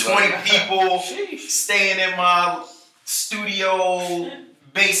 It's like 20 people staying in my studio,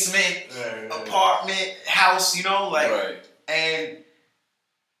 basement, apartment, house, and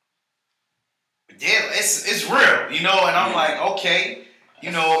yeah, it's real, and I'm like, okay,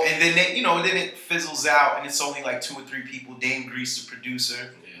 and then then it fizzles out, and it's only like 2 or 3 people. Dame Grease, the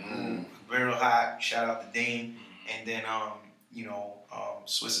producer, very hot. Shout out to Dame, and then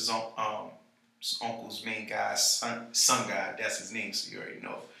Swiss's uncle's main guy, son guy. That's his name, so you already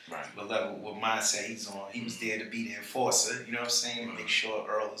know. Right. The level, what mindset he's on. He was there to be the enforcer. You know what I'm saying? And make sure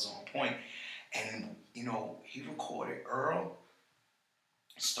Earl is on point. And he recorded Earl.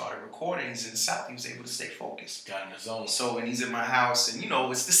 started recording. He's in the South. He was able to stay focused. Got in the zone. So, and he's in my house, and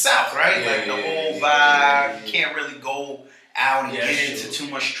it's the South, right? Yeah, like the whole vibe. yeah. You can't really go out and get into too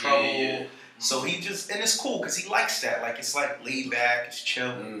much trouble. Yeah. So he just, and it's cool because he likes that. Like, it's like laid back, it's chill.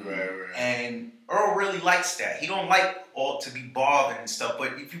 Right. And Earl really likes that. He don't like all to be bothered and stuff.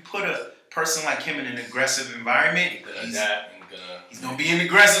 But if you put a person like him in an aggressive environment, he's gonna be an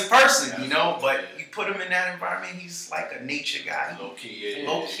aggressive person, But you put him in that environment, he's like a nature guy. Low key,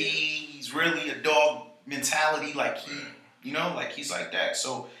 Low key, he's really a dog mentality. Like like he's like that.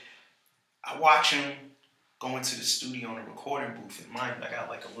 So I watch him go into the studio in a recording booth. And mine, I got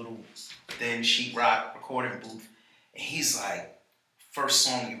like a little thin sheetrock recording booth, and he's like, first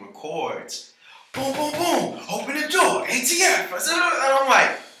song he records, boom, boom, boom, open the door, ATF. And I'm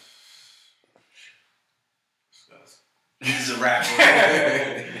like, he's a rapper.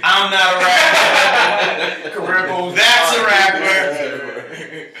 I'm not a rapper. Career goal, that's a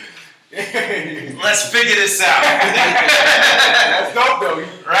rapper. Let's figure this out. That's dope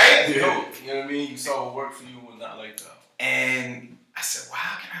though, right? Dope. You know what I mean? You saw it work for you and not like that. And I said, well,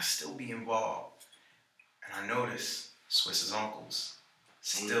 how can I still be involved? And I noticed Swiss's uncles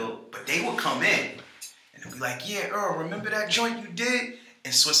still, but they would come in and they'd be like, yeah, Earl, remember that joint you did?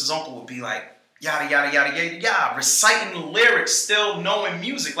 And Swiss's uncle would be like, yada, yada, yada, yada, yada, reciting the lyrics, still knowing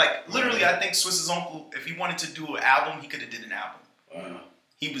music. Like, literally, I think Swiss's uncle, if he wanted to do an album, he could have did an album. Wow.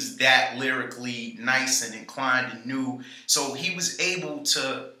 He was that lyrically nice and inclined and knew. So he was able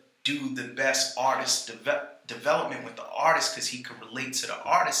to do the best artist development with the artist because he could relate to the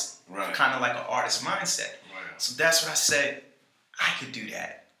artist, kind of like an artist mindset. Right. So that's what I said, I could do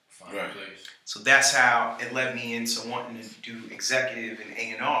that. Right. So that's how it led me into wanting to do executive and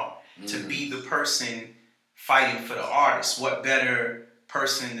A&R, to be the person fighting for the artist. What better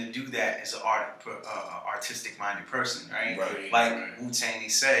person to do that is an artistic-minded person, right? Like Wu-Tang, they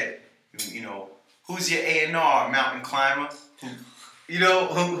said, who's your A&R, mountain climber?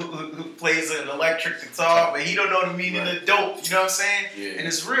 Who plays an electric guitar, but he don't know the meaning of dope, you know what I'm saying? Yeah. And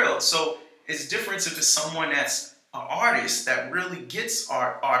it's real. So it's different if it's someone that's an artist that really gets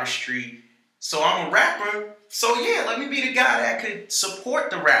artistry. So I'm a rapper, so yeah, let me be the guy that could support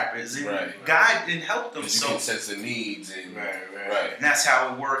the rappers and guide and help them. So you can sense the needs and right. And that's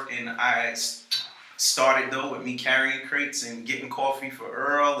how it worked. And I started though with me carrying crates and getting coffee for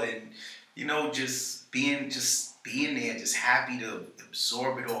Earl, and just being there, just happy to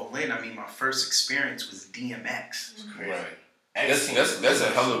absorb it all in. I mean, my first experience was DMX. Right. That's a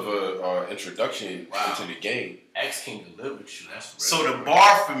hell of a introduction into the game. X can deliver with you. That's so the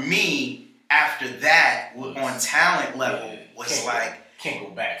bar for me after that on talent level was can't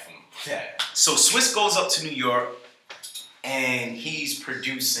go back from that. So Swiss goes up to New York and he's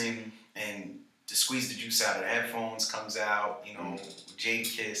producing, and to squeeze the juice out of the headphones comes out,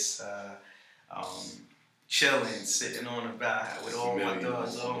 Jadakiss, chilling, sitting on the back with all my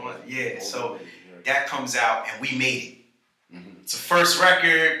dogs, so that comes out and we made it. It's the first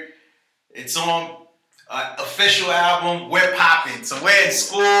record. It's on official album. We're popping. So we're in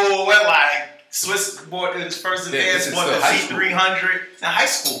school. We're like, Swiss bought his first advance, bought the Z300. Now high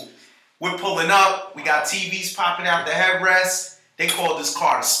school. We're pulling up. We got TVs popping out the headrest. They called this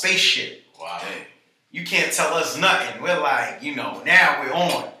car the spaceship. Wow. You can't tell us nothing. We're like, now we're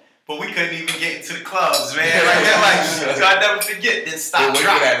on. But we couldn't even get into the clubs, man. So I never forget. Then Stop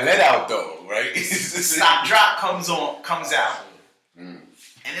Drop. That let out though, right? Stop Drop comes out.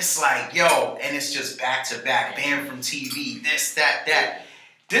 And it's like, and it's just back to back, banned from TV, this, that.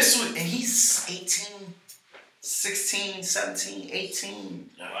 This was, and he's 18, 16, 17, 18.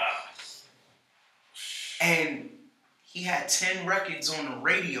 Wow. And he had 10 records on the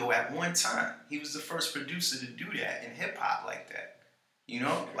radio at one time. He was the first producer to do that in hip hop like that.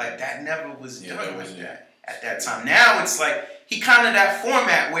 Like that never was done with that at that time. Now it's like, he kind of that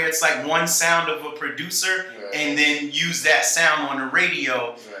format where it's like one sound of a producer and then use that sound on the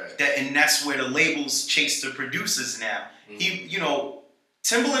radio. And that's where the labels chase the producers now.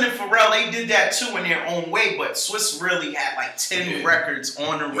 Timbaland and Pharrell, they did that too in their own way, but Swiss really had like 10 records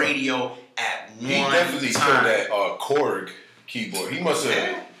on the radio at one time. He definitely killed that Korg keyboard. He must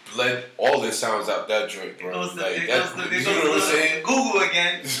have bled all the sounds out that joint, bro. You know what I'm saying? Google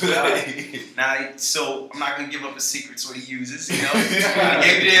again. Now, so I'm not gonna give up his secrets what he uses. He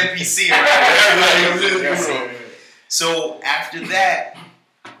gave you the MPC, right? So after that,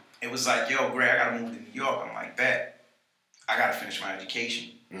 it was like, yo, Greg, I gotta move to New York. I'm like, bet. I gotta finish my education.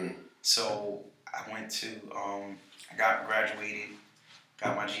 So I went to, I graduated,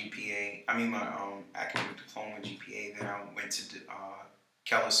 got my GPA. My academic diploma GPA. Then I went to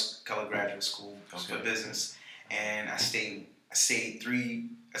Keller Graduate School for business, and I stayed I stayed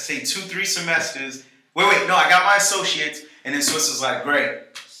 2-3 semesters. Wait, no, I got my associates, and then Swiss was like, great.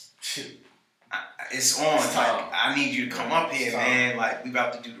 It's on. Like, I need you to come up here, man. Like, we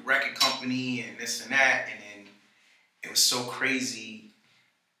about to do the record company and this and that. And then it was so crazy.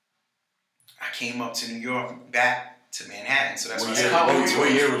 I came up to New York, back to Manhattan. So that's what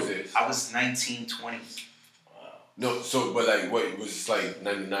year was this? I was 19, 20. Wow. No, so, but like, what, it was like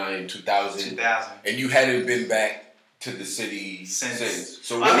 99, 2000? 2000. And you hadn't been back to the city since.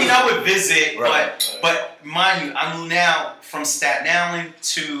 So I mean, I would visit, but mind you, I moved now from Staten Island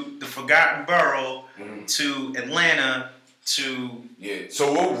to the Forgotten Borough to Atlanta to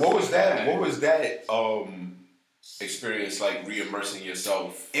So what was that? What was that experience like? Re-immersing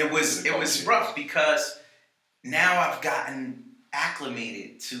yourself. It was rough because now I've gotten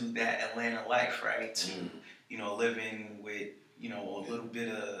acclimated to that Atlanta life, right? To living with a little bit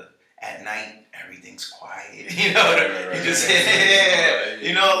of. At night, everything's quiet. You like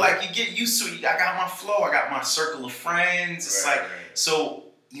you get used to it. I got my flow. I got my circle of friends. It's so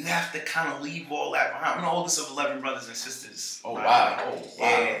you have to kind of leave all that behind. I'm the oldest of 11 brothers and sisters. Oh, wow.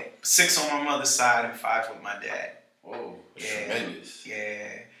 Yeah, 6 on my mother's side and 5 with my dad. Oh, tremendous.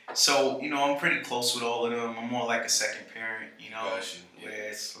 Yeah. So, I'm pretty close with all of them. I'm more like a second parent, Gotcha.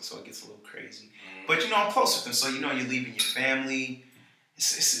 Yeah. So it gets a little crazy. But, I'm close with them. So, you're leaving your family.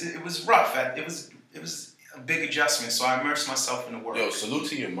 It was rough. It was a big adjustment. So I immersed myself in the work. Yo, salute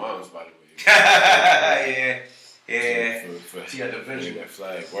to your moms, by the way. Yeah. For she had the vision, that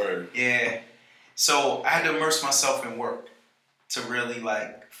flag, word. Yeah. So I had to immerse myself in work to really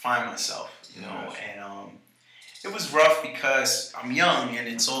find myself, and it was rough because I'm young and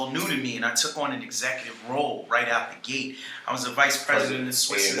it's all new to me, and I took on an executive role right out the gate. I was a vice president of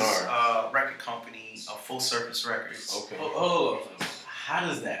Swiss's record company, Full Service Records. Okay. Oh. How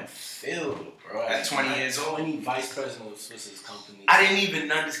does that feel, bro? At 20 years old? 20 vice president of Swiss's company. I didn't even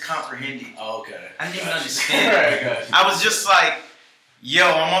comprehend it. Oh, okay. I didn't even understand it. I was just like, yo,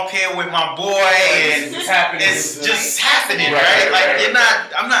 I'm up here with my boy, and it's happening. It's just happening, right?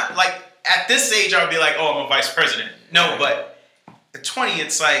 I'm not, at this age, I'll be like, oh, I'm a vice president. No, but at 20,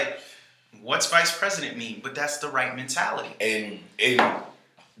 it's like, what's vice president mean? But that's the right mentality. And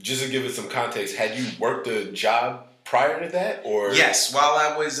just to give it some context, had you worked a job prior to that, or yes, while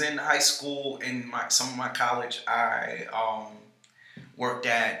I was in high school and some of my college, I worked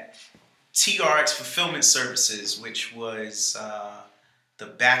at TRX Fulfillment Services, which was the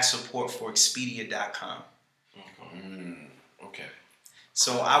back support for Expedia.com. Okay.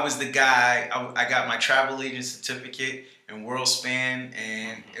 So I was the guy. I got my travel agent certificate in WorldSpan,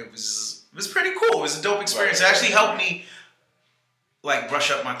 and it was pretty cool. It was a dope experience. It actually helped me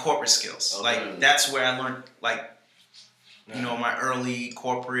brush up my corporate skills. Okay. That's where I learned my early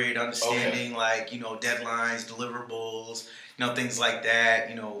corporate understanding, deadlines, deliverables, things like that,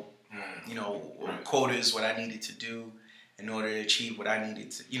 quotas, what I needed to do in order to achieve what I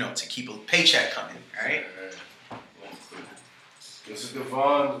needed to, to keep a paycheck coming, right? This is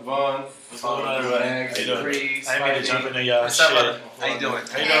Devon. What's going on, everybody? How you doing? I didn't mean to jump into y'all. What's up, brother? How you doing?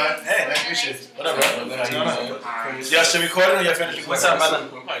 Hey, good shit. What up, bro? What's going on? Y'all still recording or y'all finished recording? What's up, brother?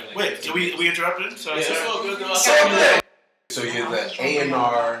 Wait, can we interrupted? So you're the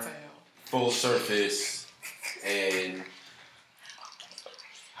A&R, Full Service, and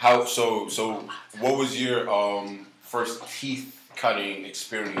how? So what was your first teeth cutting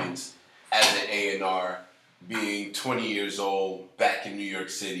experience as an A&R? Being 20 years old, back in New York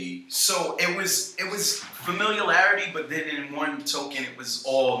City. So it was familiarity, but then in one token, it was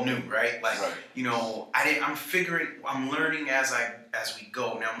all new, right? I'm learning as we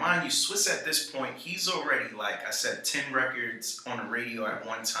go. Now, mind you, Swiss at this point, he's already 10 records on the radio at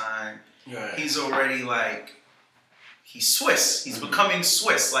one time. Right. He's already he's Swiss. He's becoming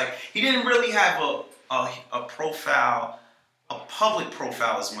Swiss. He didn't really have a profile. A public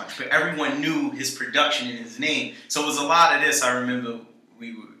profile as much, but everyone knew his production and his name. So it was a lot of this. I remember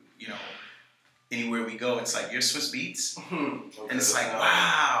we would, anywhere we go, it's you're Swiss Beats, and it's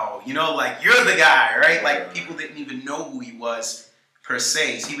wow, you're the guy, right? People didn't even know who he was per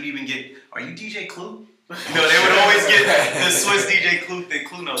se. So he would even get, are you DJ Clue? They would always get the Swiss DJ Clue thing.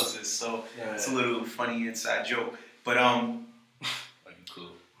 Clue knows this, so it's a little funny inside joke. But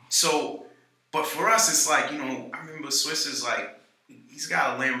so. But for us, it's I remember Swiss is he's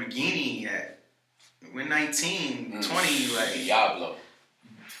got a Lamborghini we're 19, 20,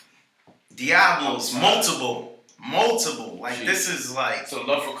 Diablos, multiple. This is So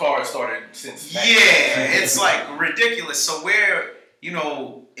love for cars started since. Yeah, it's ridiculous. So we're,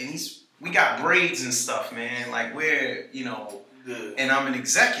 and we got braids and stuff, man. We're, and I'm an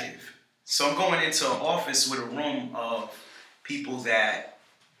executive. So I'm going into an office with a room of people that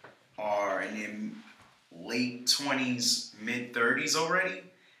are in their late 20s, mid 30s already,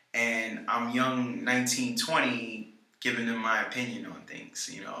 and I'm young, 19, 20, giving them my opinion on things,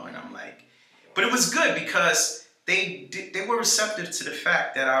 you know, and I'm like, but it was good because they were receptive to the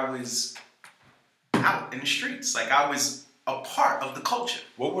fact that I was out in the streets, like I was a part of the culture.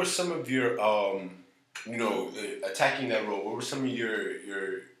 What were some of your, attacking that role? What were some of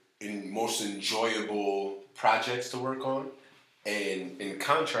your most enjoyable projects to work on? And in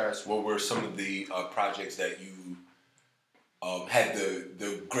contrast, what were some of the projects that you had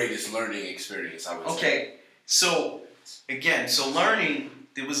the greatest learning experience? I would say. Okay, so again, learning,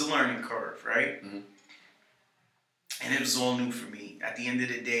 there was a learning curve, right? Mm-hmm. And it was all new for me. At the end of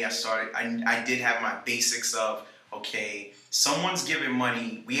the day, I did have my basics of, okay, someone's giving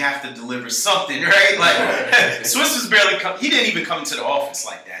money, we have to deliver something, right? Like, Swiss was barely he didn't even come into the office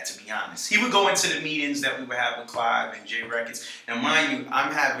like that, to be honest. He would go into the meetings that we would have with Clive and J Records. Now, mind you,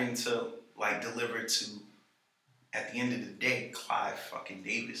 I'm having to, like, deliver to, at the end of the day, Clive fucking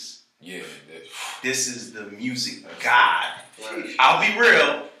Davis. Yeah. This is the music god. I'll be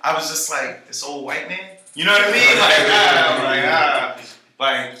real, I was just like, this old white man? You know what I mean?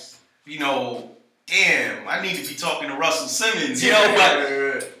 Like, you know, damn, I need to be talking to Russell Simmons, you know?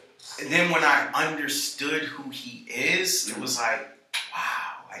 But then when I understood who he is, it was like,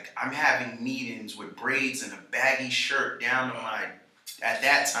 wow, like I'm having meetings with braids and a baggy shirt down to my, at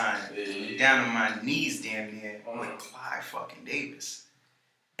that time, down to my knees damn near, with Clive fucking Davis.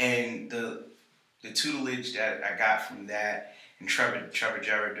 And the tutelage that I got from that, and Trevor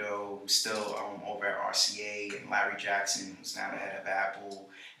Gerardo, who's still over at RCA, and Larry Jackson, who's now the head of Apple,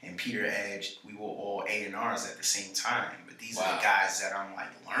 and Peter Edge, we were all A&Rs at the same time. But these are the guys that I'm like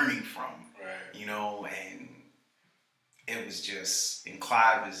learning from, you know, and it was just, and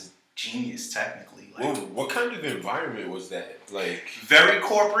Clive is genius technically. Like, what kind of environment was that? Like, very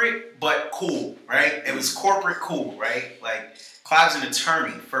corporate, but cool, right? It was corporate cool, right? Like, Clive's an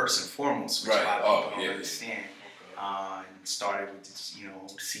attorney first and foremost, which a lot of people don't understand. And started with, you know,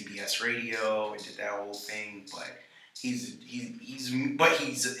 CBS Radio and did that whole thing, but his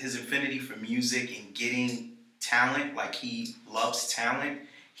affinity for music and getting talent, like he loves talent.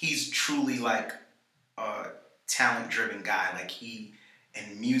 He's truly like a talent-driven guy. Like in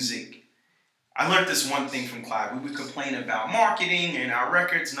music, I learned this one thing from Clive. We would complain about marketing and our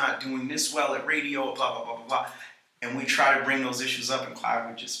records not doing this well at radio, blah, blah, blah, blah, blah. And we try to bring those issues up, and Clive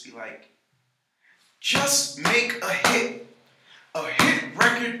would just be like, just make a hit. A hit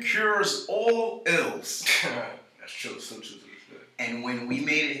record cures all ills. That's true. So true. And when we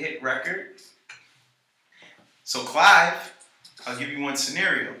made a hit record, so Clive, I'll give you one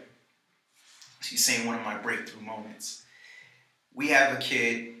scenario. She's saying one of my breakthrough moments. We have a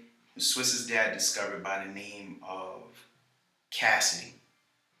kid who Swiss's dad discovered by the name of Cassidy.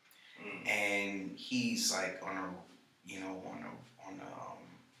 And he's like on a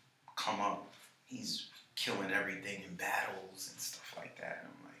come up. He's killing everything in battles and stuff like that.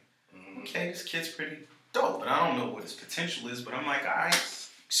 And I'm like, okay, this kid's pretty dope, but I don't know what his potential is. But I'm like, all right.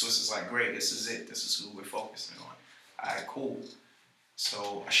 Swiss is like, great, this is it. This is who we're focusing on. All right, cool.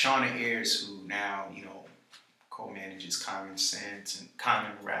 So Ashana Ayers, who now, you know, co-manages Common Sense and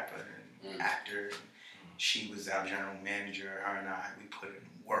Common, rapper and actor. And she was our general manager. Her and I, we put in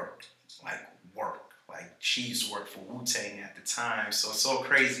work. Like, she used to work for Wu-Tang at the time. So it's so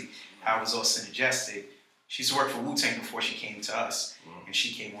crazy how it was all synergistic. She used to work for Wu-Tang before she came to us. And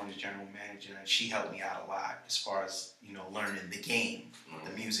she came on as general manager, and she helped me out a lot as far as, you know, learning the game,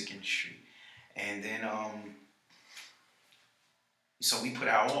 the music industry. And then, so we put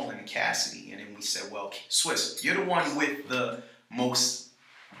our all in Cassidy, and then we said, well, Swiss, you're the one with the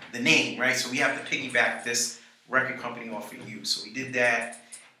name, right? So we have to piggyback this record company off of you. So we did that,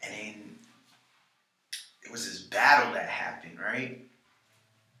 and then it was this battle that happened, right?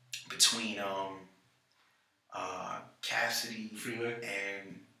 Between Cassidy Freeway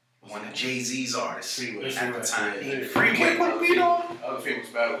and one of Jay-Z's artists Freeway. at the time. Yeah. Freeway. Other famous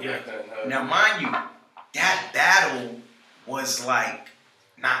battle. Yeah. Now, mind you, that battle was like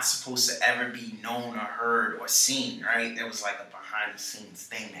not supposed to ever be known or heard or seen, right? There was like a behind-the-scenes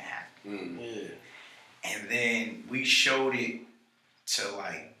thing that happened. And then we showed it to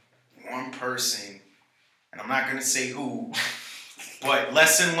like one person, and I'm not gonna say who, but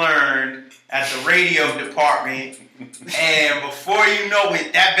lesson learned at the radio department, and before you know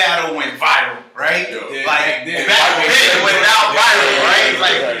it, that battle went viral, right? Like, back then it went out viral, right?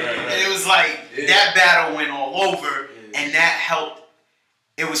 Like, it was like, that battle went all over, and that helped.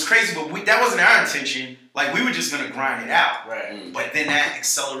 It was crazy, but that wasn't our intention. Like, we were just gonna grind it out. Right. But then that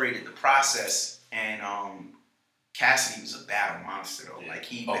accelerated the process, and Cassidy was a battle monster though. Like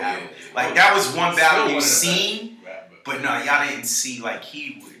he battled. Yeah. Like that was one battle you've Still seen, but no, y'all didn't see. Like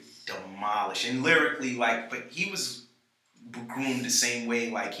he would demolish, and lyrically, like, but he was groomed the same way.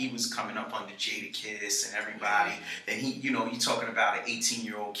 Like he was coming up under Jadakiss and everybody. And he, you know, you talking about an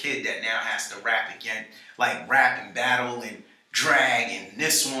 18-year-old kid that now has to rap again, like rap and battle and drag and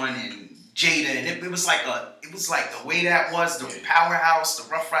this one and Jada, and it was like the way that was the Powerhouse, the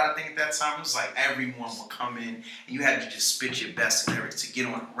Rough Rider thing at that time. It was like everyone would come in and you had to just spit your best lyrics to get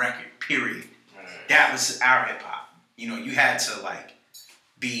on a record. Period. That was our hip hop. You know, you had to like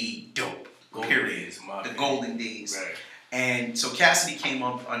be dope. Period. The golden days. Right. And so Cassidy came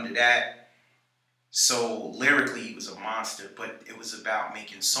up under that. So lyrically, he was a monster, but it was about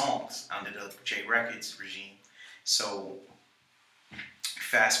making songs under the J Records regime. So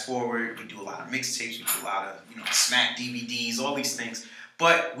fast forward, we do a lot of mixtapes, we do a lot of, you know, Smack DVDs, all these things.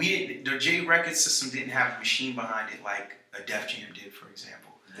 But the J Records system didn't have a machine behind it like a Def Jam did, for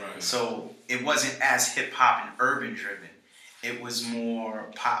example. Right. So it wasn't as hip hop and urban driven. It was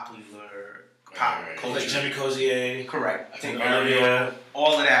more popular pop culture. Like Jimmy Cozier. Correct. I think Olivia.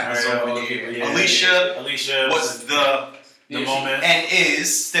 All of that was Mario, over there. yeah. Alicia was the moment. and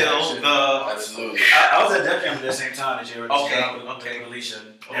is still the. Absolutely. I was at Def Jam at the same time that J Records Okay, came out with okay. Alicia.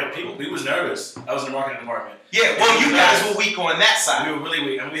 Yeah, we was nervous. I was in the marketing department. Yeah, well, you guys were weak on that side. We were really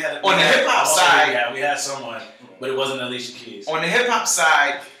weak. I mean, we had On the hip-hop side- we had someone, but it wasn't Alicia Keys. On the hip hop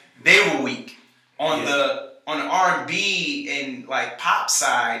side, they were weak. On the R&B and like pop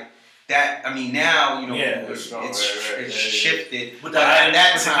side, that I mean now you know it's shifted. With But at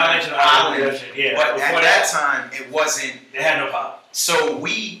that with the time, combination of Island, but before at that time it wasn't. they had no pop. So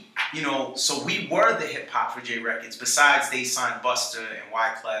we were the hip hop for J Records. Besides, they signed Busta and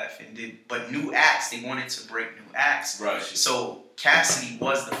Wyclef and but new acts. They wanted to break new acts. Right. So Cassidy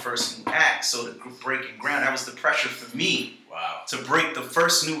was the first new act. So the breaking ground, that was the pressure for me. Wow. To break the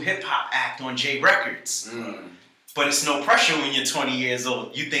first new hip hop act on J Records. Mm. But it's no pressure when you're 20 years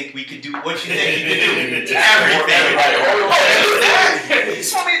old. You think we could do what you think you could do? Everything. You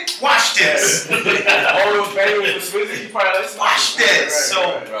just want me to watch this. All those bangers with Swizzy, you probably listen. Watch this.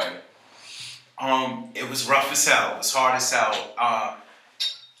 Right. It was rough as hell. It was hard as hell.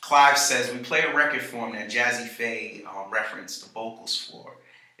 Clive says we play a record for him that Jazzy Faye referenced the vocals for,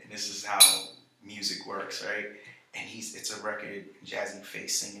 and this is how music works, right? And it's a record, Jazzy Faye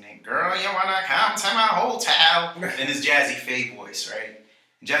singing it, girl, you wanna come to my hotel? And it's Jazzy Faye voice, right?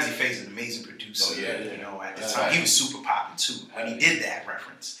 And Jazzy Faye's an amazing producer, you know, at the time. He was super popping too when he did that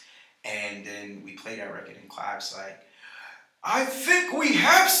reference. And then we played that record and Clive's like, I think we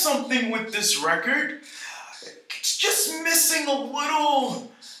have something with this record. It's just missing a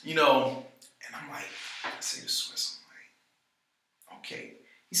little, you know. And I'm like, I say to Swiss, I'm like, okay.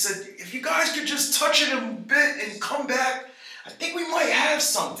 He said, if you guys could just touch it a bit and come back, I think we might have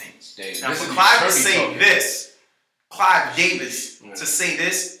something. Now for Clive to say this, Clive Davis to say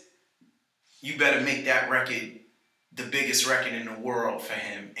this, you better make that record the biggest record in the world for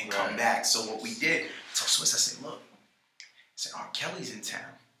him and come back. So what we did, I told Swiss, I said, look, I said, R. Kelly's in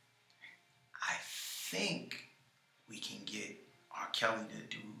town. I think we can get R. Kelly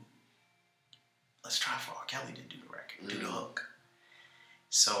to do, let's try for R. Kelly to do the record, do the hook.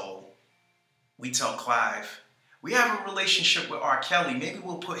 So we tell Clive, we have a relationship with R. Kelly. Maybe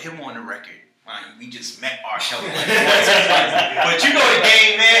we'll put him on the record. We just met R. Kelly. But you know the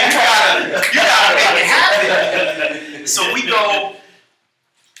game, man. You gotta make it happen. So we go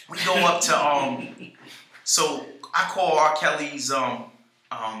up to so I call R. Kelly's guy.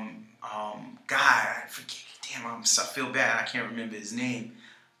 I forget. Damn, I feel bad. I can't remember his name.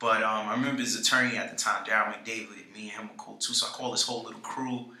 But I remember his attorney at the time, Darryl McDavid. Me and him were cool too. So I called his whole little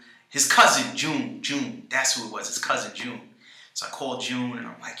crew. His cousin, June. That's who it was, his cousin, June. So I called June and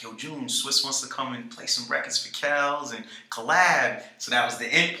I'm like, yo, June, Swiss wants to come and play some records for Kells and collab. So that was the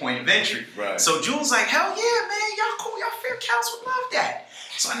end point of entry. Right. So June's like, hell yeah, man, y'all cool. Y'all feel Kells would love that.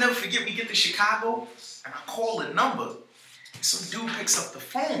 So I never forget, we get to Chicago and I call the number. And some dude picks up the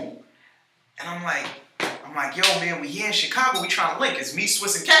phone. And I'm like, yo, man, we here in Chicago. We trying to link. It's me,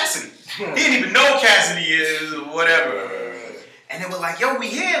 Swiss, and Cassidy. He didn't even know Cassidy is or whatever. And they were like, yo, we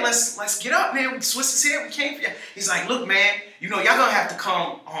here. Let's get up, man. Swiss is here. We came for you. He's like, look, man, you know, y'all gonna have to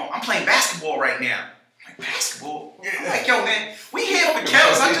come. I'm playing basketball right now. I'm like, basketball? I'm like, yo, man, we here for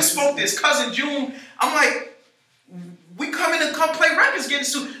Kells. I just spoke to his cousin June. I'm like, we coming to come play records, get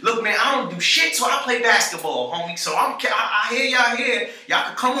us to. Look, man, I don't do shit, so I play basketball, homie. So I hear y'all here. Y'all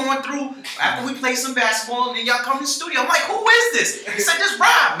can come on through after we play some basketball, and then y'all come to the studio. I'm like, who is this? He said, this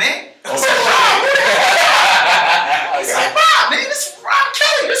Rob, man. I said, Rob, He's like, Bob, man, this is Rob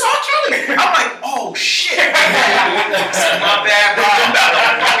Kelly. This is R. Kelly. I'm like, oh shit. I said, my bad, Bob. I'm about to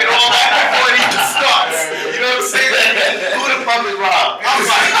fuck it all up before it even starts. You know what I'm saying? Who the fuck is Rob? I'm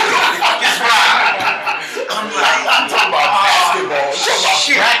like, who the fuck is Rob? I'm like, I'm talking about basketball. I'm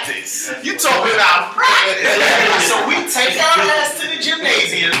talking about practice. You talking about practice. So we take our ass to the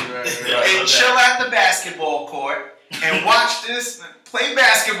gymnasium and chill at the basketball court and watch this play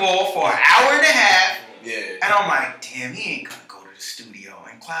basketball for an hour and a half. Yeah. And I'm like, damn, he ain't gonna go to the studio.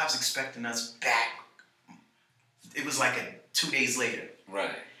 And Clive's expecting us back. It was like 2 days later.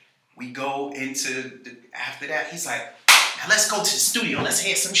 Right. We go after that, he's like, now let's go to the studio. Let's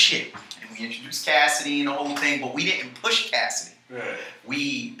hear some shit. And we introduced Cassidy and the whole thing, but we didn't push Cassidy. Right.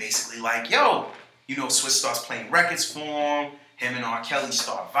 We basically like, yo, Swiss starts playing records for him. Him and R. Kelly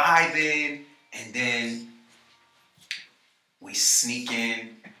start vibing. And then we sneak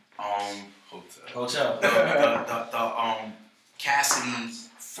in Hotel. the Cassidy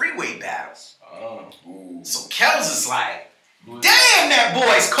freeway battles. Ooh. So Kells is like, damn, that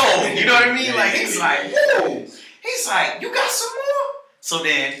boy's cold. You know what I mean? Like, he's like, whoa. He's like, you got some more? So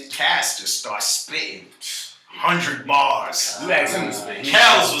then Cass just starts spitting 100 bars. You asked him to spit.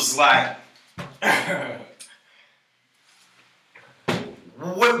 Kells was like,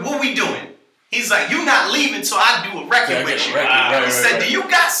 what we doing? He's like, you not leaving till I do a record with you. He said, do you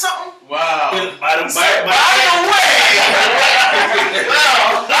got something? Wow. By the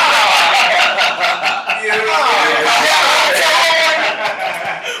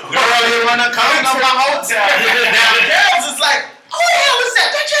Earlier when I'm coming up my hotel. Now the girls is like, who the hell is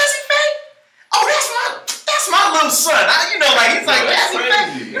that? That Jazzy Faye? Oh, that's my little son. He's like, Jazzy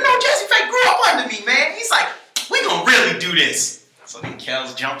Faye. Jazzy Faye grew up under me, man. He's like, we gonna really do this. So then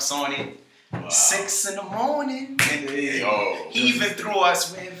Kells jumps on it. Wow. 6 in the morning. And he even threw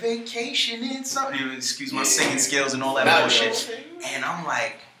us with vacation and something. Excuse my singing skills and all that bullshit. And I'm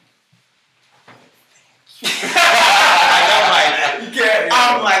like,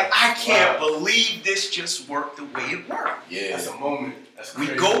 I can't believe this just worked the way it worked. Yeah. That's a moment. That's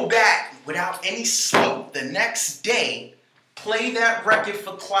crazy. We go back without any sleep the next day, play that record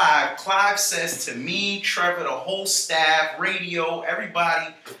for Clive. Clive says to me, Trevor, the whole staff, radio,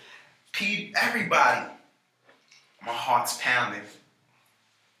 everybody, Pete, everybody, my heart's pounding.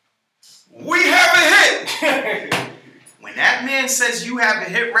 We have a hit! When that man says you have a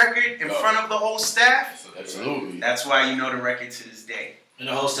hit record in front of the whole staff, absolutely. That's why you know the record to this day. And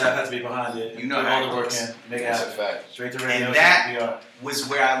the whole staff has to be behind it. You know put how all the it work works. in. Make it That's a happen. fact. Straight to radio. And that PR. was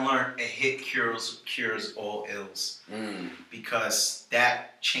where I learned a hit cures all ills. Because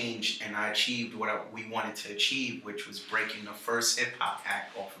that changed and I achieved what we wanted to achieve, which was breaking the first hip-hop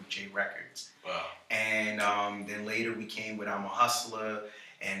act off of J Records. Wow. And then later we came with I'm a Hustler,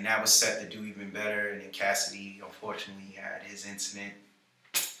 and that was set to do even better. And then Cassidy, unfortunately, had his incident.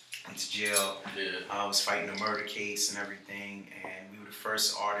 Went to jail. Yeah. I was fighting a murder case and everything, and we were the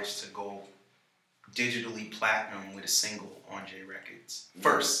first artists to go digitally platinum with a single on J Records.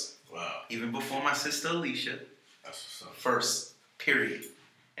 First. Wow. Even before my sister Alicia. That's what's up. First, period.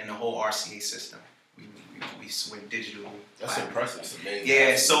 In the whole RCA system. We went digital. That's platinum. impressive. It's amazing.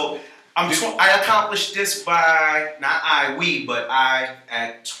 Yeah, so I accomplished this by, but I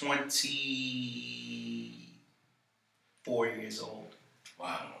at 24 years old.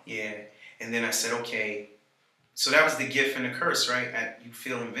 Wow. Yeah, and then I said, okay, so that was the gift and the curse, right? You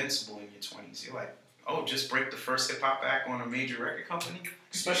feel invincible in your 20s. You're like, oh, just break the first hip-hop act on a major record company?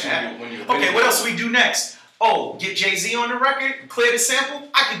 Especially when you're okay, what else we do next? Oh, get Jay-Z on the record, clear the sample?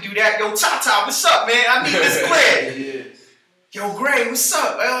 I can do that. Yo, Tata, what's up, man? I need this cleared. Yo, Gray, what's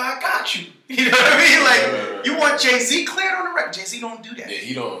up? I got you. You know what I mean? Like, you want Jay-Z cleared on the record? Jay-Z don't do that. Yeah,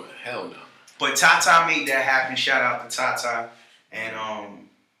 he don't. Hell no. But Tata made that happen. Shout out to Tata. And,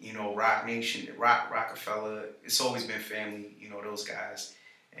 Rock Nation, Rockefeller, it's always been family, those guys.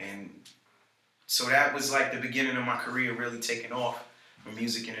 And so that was like the beginning of my career really taking off from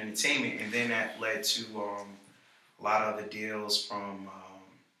music and entertainment. And then that led to a lot of other deals from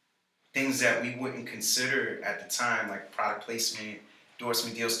things that we wouldn't consider at the time, like product placement,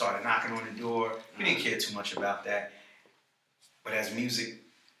 endorsement deals started knocking on the door. We didn't care too much about that. But as music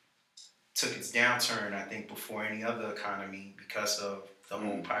took its downturn, I think, before any other economy because of the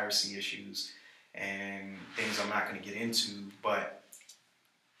whole piracy issues and things I'm not going to get into, but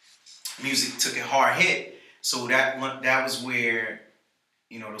music took a hard hit. So that was where,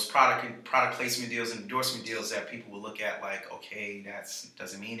 those product placement deals and endorsement deals that people would look at like, okay, that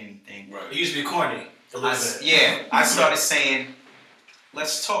doesn't mean anything. Right. It used to be corny. I started saying,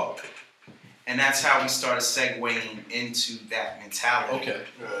 let's talk. And that's how we started segueing into that mentality. Okay.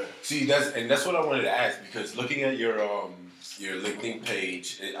 See, that's what I wanted to ask, because looking at your LinkedIn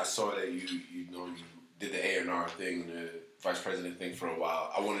page, I saw that you did the A&R thing, the vice president thing for a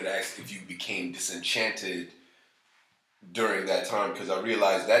while. I wanted to ask if you became disenchanted during that time, because I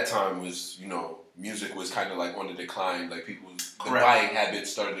realized that time was, music was kind of like on the decline, like people's the buying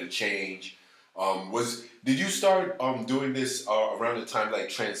habits started to change. Did you start doing this around the time like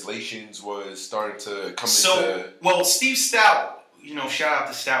translations was starting to come into? Well, Steve Stout, shout out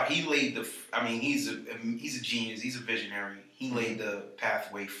to Stout. He laid he's a genius. He's a visionary. He laid the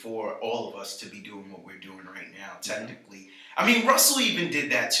pathway for all of us to be doing what we're doing right now. Technically, Russell even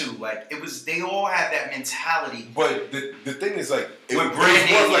did that too. Like they all had that mentality. But the thing is, like, it was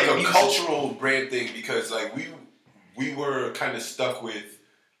more like a cultural brand thing, because like we were kind of stuck with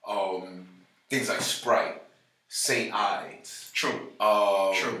things like Sprite, St. Ides. True.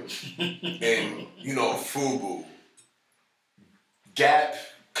 True. And, FUBU. Gap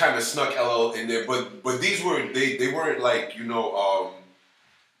kind of snuck LL in there, but these were, they weren't like,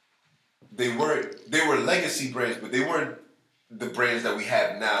 they were legacy brands, but they weren't the brands that we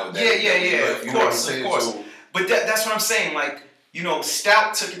have now. Of course. So, but that's what I'm saying. Like,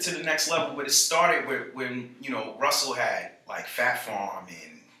 Stout took it to the next level, but it started when Russell had like Fat Farm, and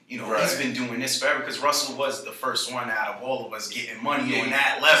he's been doing this forever, because Russell was the first one out of all of us getting money on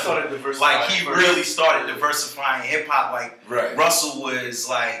that level. Like, he really started diversifying hip hop. Like, Russell was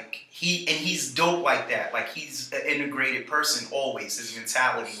like, he's dope like that. Like, he's an integrated person always. His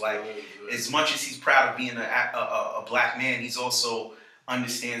mentality, like, as much as he's proud of being a black man, he's also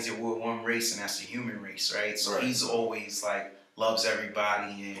understands that we're one race, and that's the human race, right? So he's always like loves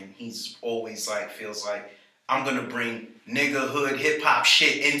everybody, and he's always like feels like, I'm gonna bring nigga hood hip hop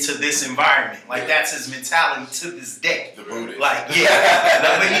shit into this environment. Like, that's his mentality to this day. The Buddhist. Like,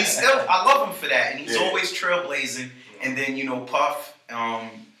 but he's still, I love him for that, and he's always trailblazing. And then Puff, I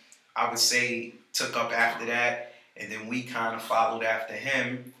would say, took up after that, and then we kind of followed after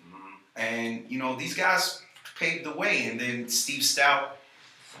him. And these guys paved the way, and then Steve Stout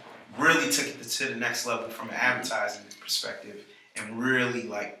really took it to the next level from an advertising perspective, and really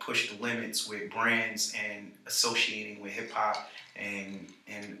like pushed the limits with brands and associating with hip hop and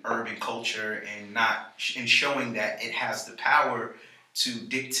urban culture, and showing that it has the power to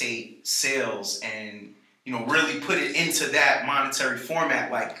dictate sales, and really put it into that monetary format.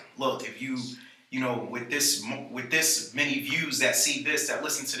 Like, look, if you with this many views that see this, that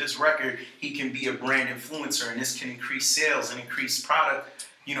listen to this record, he can be a brand influencer, and this can increase sales and increase product.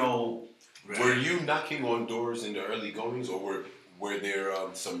 Were you knocking on doors in the early goings, or were there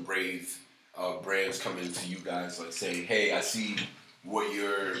some brave brands coming to you guys, like saying, hey, I see what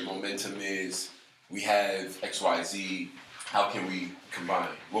your momentum is, we have XYZ, how can we combine?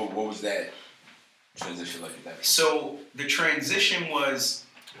 What was that transition like at that? So the transition was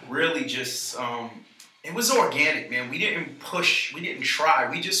really just, it was organic, man. We didn't push, we didn't try.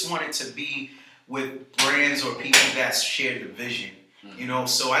 We just wanted to be with brands or people that shared the vision.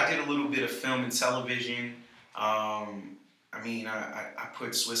 So I did a little bit of film and television. I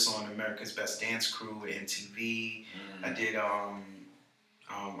put Swiss on America's Best Dance Crew at MTV. I did, I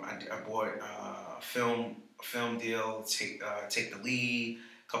bought a film deal, Take the Lead,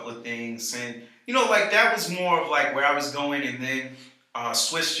 a couple of things. And, like, that was more of like where I was going. And then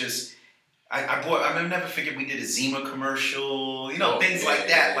Swiss just, I never figured we did a Zima commercial, things like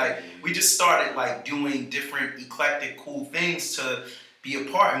that. Like, we just started like doing different eclectic, cool things to be a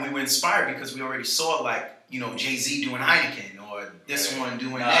part. And we were inspired because we already saw like, Jay-Z doing Heineken, or this one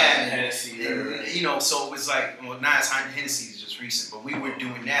doing that. Hennessy. So it was like, well, Nas Hennessy is just recent, but we were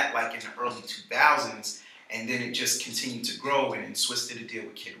doing that like in the early 2000s. And then it just continued to grow. And then Swiss did a deal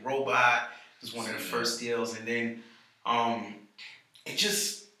with Kid Robot. It was one of the first deals. And then it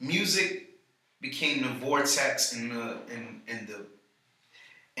just, music became the vortex and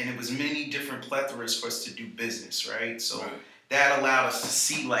it was many different plethoras for us to do business, right? So that allowed us to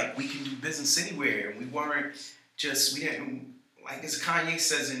see like we can do business anywhere, and we didn't, like, as Kanye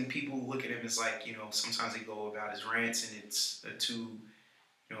says, and people look at him as like, sometimes they go about his rants and it's a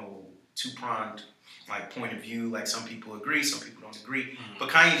two-pronged like point of view. Like, some people agree, some people don't agree. But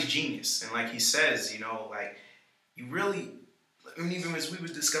Kanye's genius, and like he says, like, you really, even as we were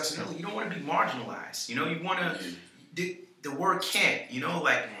discussing earlier, you don't want to be marginalized. You want to, the word can't,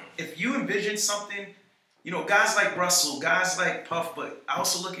 like, if you envision something, guys like Russell, guys like Puff, but I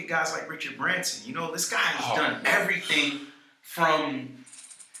also look at guys like Richard Branson. This guy has done everything from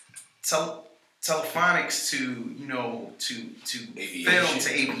telephonics to aviation. film to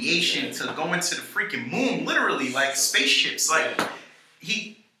aviation to going to the freaking moon, literally, like spaceships. Like,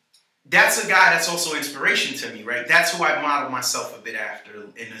 that's a guy that's also inspiration to me, right? That's who I model myself a bit after to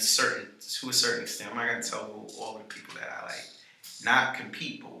a certain extent. I'm not gonna tell all the people that I like, not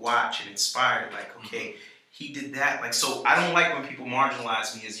compete, but watch and inspire. Like, okay, he did that. Like, so I don't like when people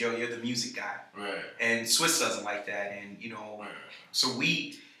marginalize me as, yo, you're the music guy. Right. And Swiss doesn't like that, and Right. so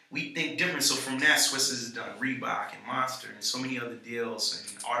we think different. So from that, Swiss has done Reebok and Monster and so many other deals,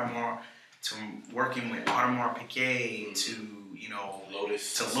 and Audemars, to working with Audemars Piguet, to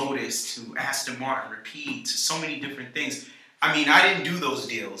Lotus, to Aston Martin, Repeat, to so many different things. I mean, I didn't do those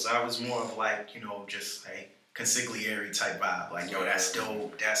deals. I was more of like, just like consigliere type vibe. Like, yo, that's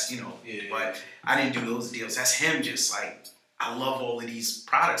dope. That's, but I didn't do those deals. That's him just like, I love all of these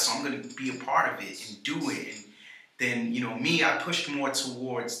products, so I'm going to be a part of it and do it. And then, me, I pushed more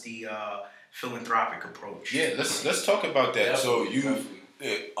towards the philanthropic approach. Yeah, let's talk about that. Definitely,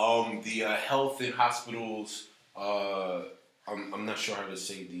 so the health in hospitals, I'm not sure how to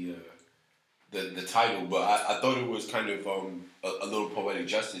say the title, but I thought it was kind of a little poetic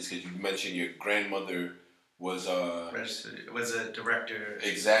justice because you mentioned your grandmother was registered. Was a director.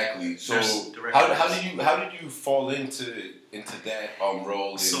 Exactly. So how did you fall into that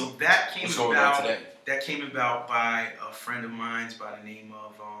role? So that came what's going on today? That came about by a friend of mine's by the name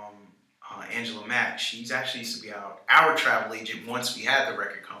of Angela Mack. She's actually used to be our travel agent once we had the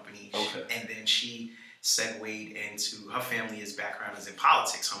record company. Okay. And then she segued into, her family's background is in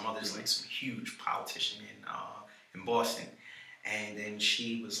politics. Her mother's like some huge politician in Boston. And then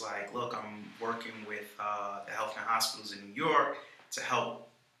she was like, look, I'm working with the health and hospitals in New York to help,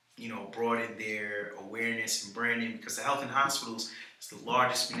 broaden their awareness and branding, because the health and hospitals is the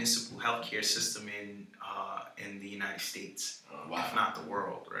largest municipal healthcare system in the United States, if not the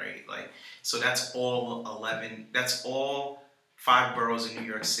world, right? Like, so that's all 5 boroughs in New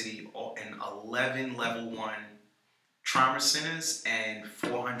York City, and 11 level 1 trauma centers and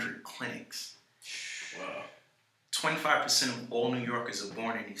 400 clinics. Wow. 25% of all New Yorkers are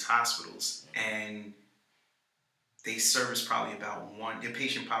born in these hospitals, and they service probably about their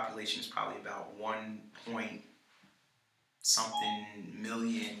patient population is probably about 1-something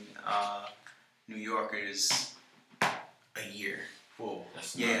million New Yorkers a year. Whoa.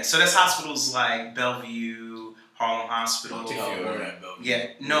 Yeah, so that's hospitals like Bellevue, Harlem Hospital.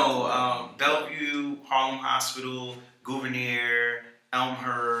 Bellevue, Harlem Hospital, Gouverneur,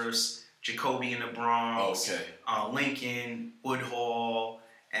 Elmhurst, Jacoby in the Bronx, Lincoln, Woodhall,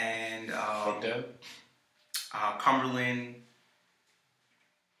 and Cumberland,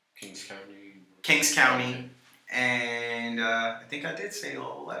 Kings County, and I think I did say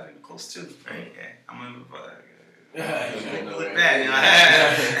all 11, close to, right? Yeah, I'm gonna look back. I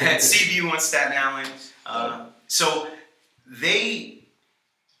had Seaview on Staten Island. So they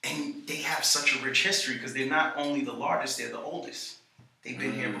have such a rich history because they're not only the largest, they're the oldest. They've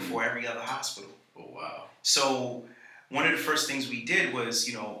been here before every other hospital. Oh, wow. So one of the first things we did was,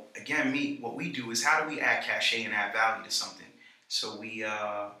 again, what we do is how do we add cachet and add value to something? So we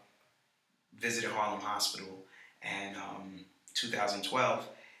visited Harlem Hospital in 2012,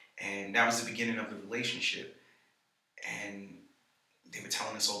 and that was the beginning of the relationship. And they were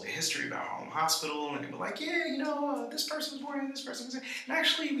telling us all the history about Harlem Hospital, and they were like, this person was born here, this person was here. And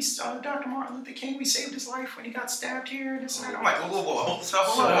actually, we saw Dr. Martin Luther King, we saved his life when he got stabbed here, and this and that. I'm like, whoa. So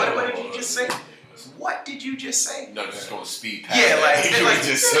hold on, what did you just say? What did you just say? No, just going to speed past. Yeah,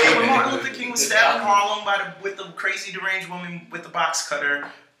 when Martin Luther King was stabbed in Harlem with the crazy deranged woman with the box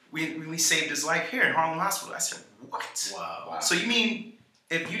cutter. We saved his life here in Harlem Hospital. I said, what? Wow. So you mean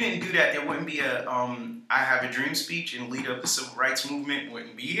if you didn't do that, there wouldn't be a I Have a Dream speech and lead up the civil rights movement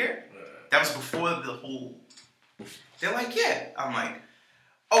wouldn't be here? That was before the whole... They're like, yeah. I'm like,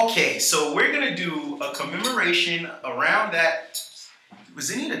 okay, so we're going to do a commemoration around that.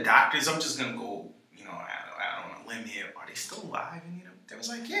 Was any of the doctors, I'm just going to go, I don't want to limb here. Are they still alive? And they was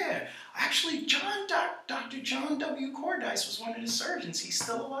like, yeah. Actually, Dr. John W. Cordice was one of the surgeons. He's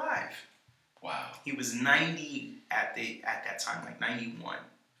still alive. Wow. He was 90 at that time, like 91.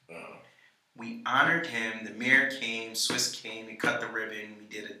 We honored him. The mayor came, Swiss came, they cut the ribbon. We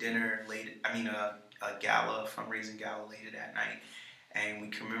did a dinner a gala, fundraising gala later that night. And we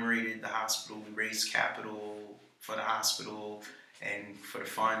commemorated the hospital. We raised capital for the hospital and for the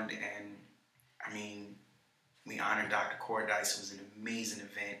fund. And we honored Dr. Cordice. It was an amazing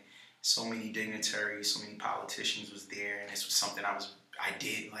event. So many dignitaries, so many politicians was there. And this was something I was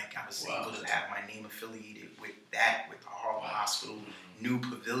able to have my name affiliated with the Harlem Hospital new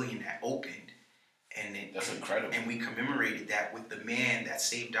pavilion that opened. And that's incredible. And we commemorated that with the man that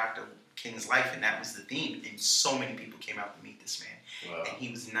saved Dr. King's life, and that was the theme. And so many people came out to meet this man. Wow. And he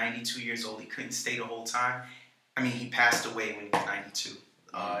was 92 years old. He couldn't stay the whole time. He passed away when he was 92.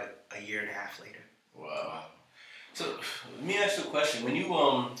 a year and a half later. Wow. So let me ask you a question. When you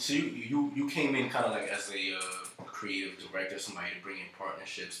so you came in kind of like as a creative director, somebody to bring in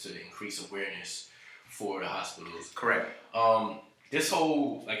partnerships to increase awareness for the hospitals. Correct. This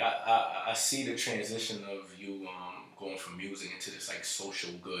whole like I see the transition of you going from music into this like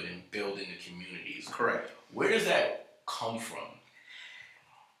social good and building the communities. Correct. Where does that come from?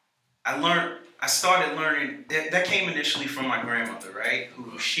 I started learning, that came initially from my grandmother, right?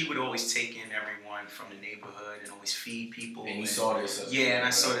 Who she would always take in everyone from the neighborhood and always feed people. And you saw this as yeah, and I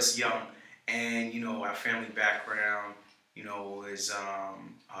saw this young. And, you know, our family background, you know, is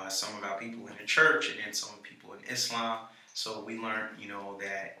some of our people in the church and then some people in Islam. So we learned, you know,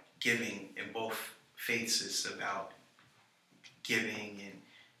 that giving in both faiths is about giving and,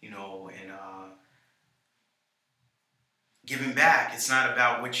 you know, and giving back. It's not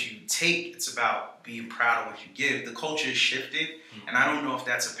about what you take. It's about being proud of what you give. The culture has shifted, and I don't know if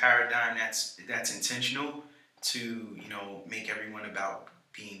that's a paradigm that's intentional to, you know, make everyone about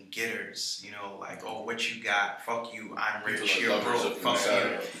being getters. You know, like, oh, what you got? Fuck you. I'm rich. You're broke. Fuck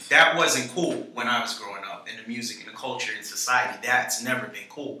you. That wasn't cool when I was growing up in the music and the culture and society. That's never been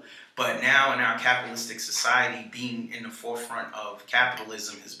cool. But now in our capitalistic society, being in the forefront of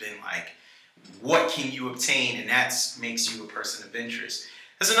capitalism has been like, what can you obtain? And that makes you a person of interest.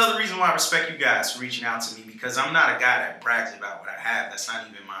 That's another reason why I respect you guys for reaching out to me, because I'm not a guy that brags about what I have. That's not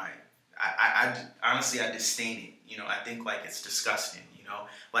even my, I honestly, I disdain it. You know, I think like it's disgusting, you know,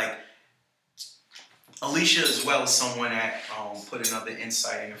 like Alicia as well as someone that put another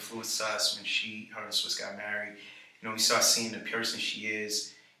insight and influenced us when her and Swiss got married. You know, we start seeing the person she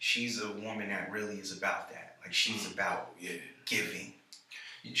is. She's a woman that really is about that. Like she's about giving.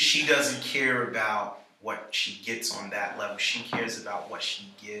 She doesn't care about what she gets on that level. She cares about what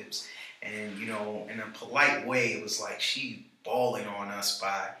she gives. And, you know, in a polite way, it was like she balling on us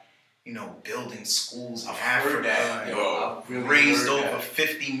by, you know, building schools in Africa. And raised over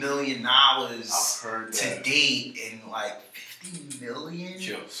 $50 million to date, and like $50 million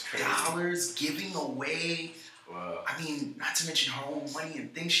giving away. Wow. I mean, not to mention her own money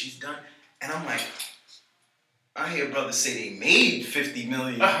and things she's done. And I'm like, I hear brothers say they made $50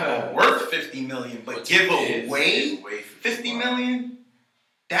 million or worth $50 million, but give away $50 million?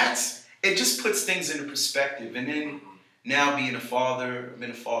 It just puts things into perspective. And then now being a father, I've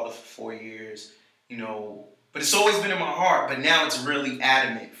been a father for 4 years, you know, but it's always been in my heart. But now it's really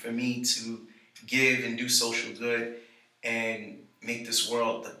adamant for me to give and do social good and make this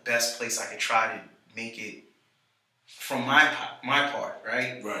world the best place I could try to make it from my part,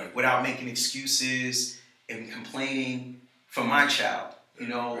 right? Right. Without making excuses and complaining for my child, you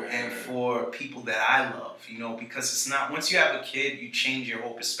know, and for people that I love, you know, because it's not, once you have a kid, you change your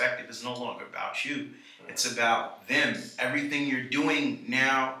whole perspective. It's no longer about you. It's about them. everything you're doing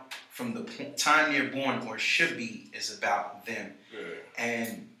now from the time you're born, or should be, is about them. Yeah.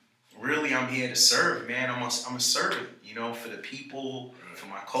 And really, I'm here to serve, man. I'm a servant, you know, for the people, for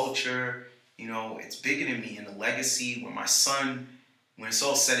my culture. You know, it's bigger than me. And the legacy, when my son, when it's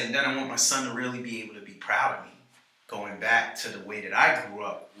all said and done, I want my son to really be able to be proud of me. Going back to the way that I grew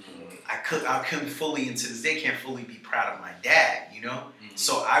up, I couldn't fully, and to this day, can't fully be proud of my dad, you know? Mm-hmm.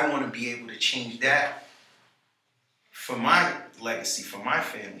 So I want to be able to change that for my legacy, for my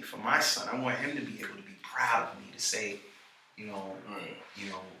family, for my son. I want him to be able to be proud of me, to say, you know,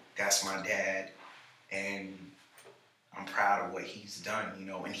 that's my dad, and I'm proud of what he's done, you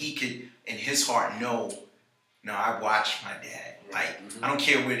know, and he could, in his heart, know, no, I watched my dad. Like, I don't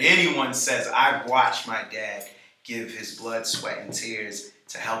care what anyone says, I watched my dad give his blood, sweat, and tears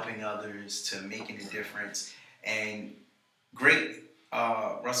to helping others, to making a difference. And great,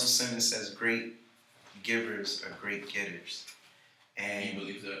 Russell Simmons says, great givers are great getters. And he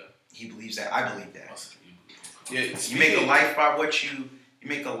believes that? He believes that. I believe that. Awesome. Yeah, you make a life by what you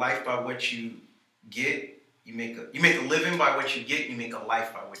make a life by what you get. You make a living by what you get. You make a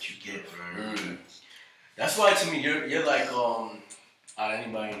life by what you give. Mm. That's why, to me, you're like out of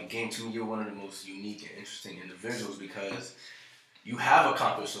anybody in the game. To me, you're one of the most unique and interesting individuals, because you have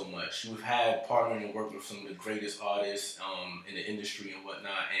accomplished so much. You've had partnered and worked with some of the greatest artists in the industry and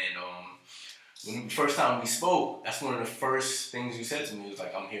whatnot. And when the first time we spoke, that's one of the first things you said to me, was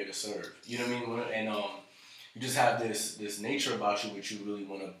like, I'm here to serve. You know what I mean? And you just have this nature about you, which you really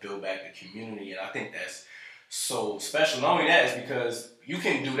want to build back the community. And I think that's so special. Not only that, is because you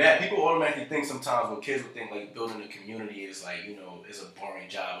can do that. People automatically think sometimes, when kids would think like building a community is like, you know, is a boring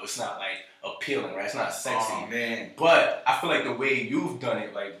job. It's not like appealing, right? It's not sexy. Oh, man. But I feel like the way you've done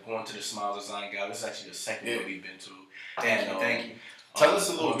it, like going to the Smiles Design Gallery, this is actually the second one we've been to. Thank you. Tell us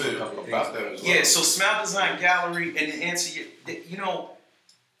a little bit about that as well. Yeah, so Smile Design Gallery, and to answer you know,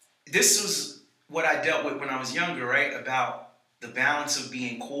 this was what I dealt with when I was younger, right? About the balance of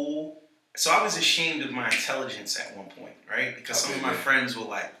being cool. So I was ashamed of my intelligence at one point, right? Because some of my friends were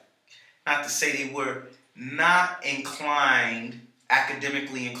like, not to say they were not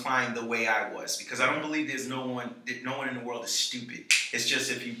academically inclined the way I was, because I don't believe there's no one in the world is stupid. It's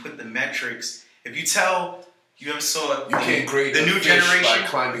just if you put the metrics, if you tell, you ever saw you can't grade the new generation,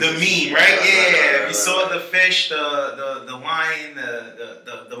 the meme, right? Yeah, if you saw the fish, the lion,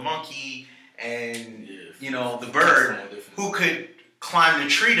 the monkey, and the bird, who could climb the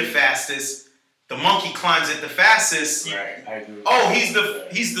tree the fastest. The monkey climbs it the fastest. Right, I agree. Oh, he's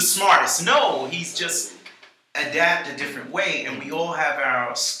the smartest. No, he's just adapt a different way, and we all have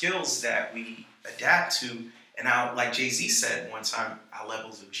our skills that we adapt to, and like Jay-Z said one time, our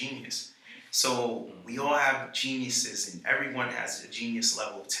levels of genius. So we all have geniuses, and everyone has a genius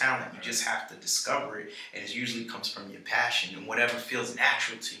level of talent. You just have to discover it, and it usually comes from your passion and whatever feels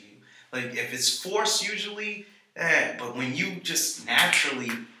natural to you. Like if it's forced, usually, but when you just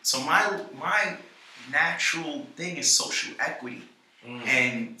naturally. So my natural thing is social equity,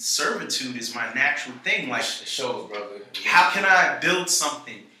 and servitude is my natural thing. Like it shows, brother. How can I build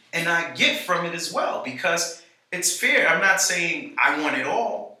something, and I get from it as well, because it's fair. I'm not saying I want it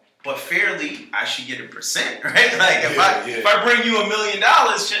all, but fairly I should get 1%, right? Like if I bring you $1 million,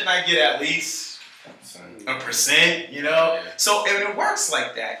 shouldn't I get at least 1%? Yeah. So it works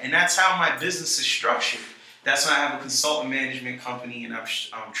like that, and that's how my business is structured. That's why I have a consultant management company, and I've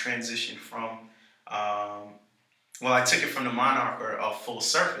transitioned from, I took it from the Monarch of Full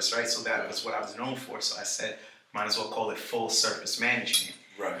Surface, right? So that was what I was known for. So I said, might as well call it Full Surface Management.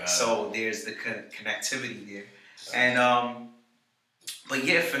 Right. So there's the connectivity there. And, but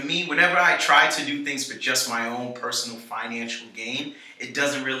yeah, for me, whenever I try to do things for just my own personal financial gain, it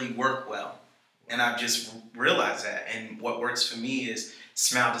doesn't really work well. And I've just realized that. And what works for me is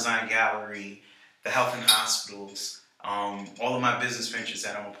Smile Design Gallery, the health and hospitals, all of my business ventures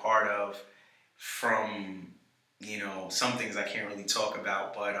that I'm a part of, from, some things I can't really talk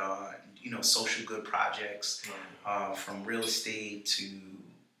about, but, social good projects, from real estate to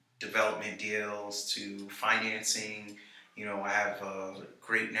development deals to financing. I have a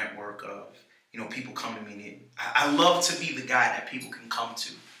great network of, people come to me. I love to be the guy that people can come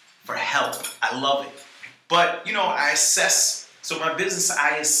to for help. I love it. But, I assess, so my business,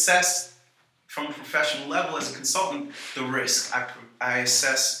 I assess from a professional level as a consultant, the risk. I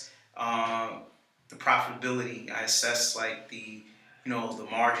assess the profitability. I assess the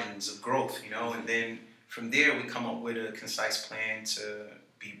margins of growth, and then from there we come up with a concise plan to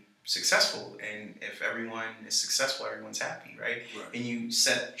be successful. And if everyone is successful, everyone's happy, right? And you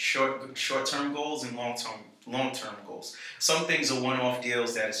set short-term goals and long-term goals. Some things are one-off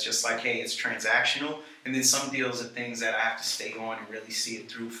deals that it's just like, hey, it's transactional. And then some deals are things that I have to stay on and really see it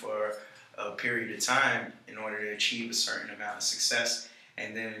through for a period of time in order to achieve a certain amount of success,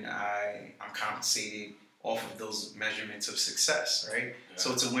 and then I'm compensated off of those measurements of success, right? Yeah.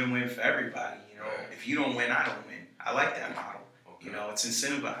 So it's a win-win for everybody. If you don't win, I don't win. I like that model. Okay. It's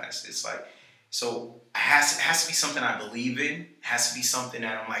incentivized. It's like, so it has to be something I believe in. It has to be something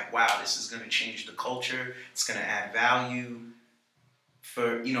that I'm like, wow, this is going to change the culture. It's going to add value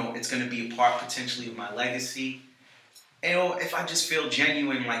for, it's going to be a part potentially of my legacy. And if I just feel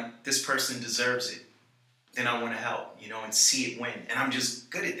genuine, like this person deserves it, then I want to help, and see it win. And I'm just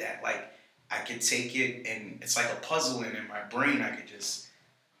good at that. Like I could take it, and it's like a puzzle, and in my brain I could just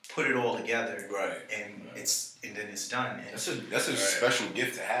put it all together, right? And then it's done. And that's a special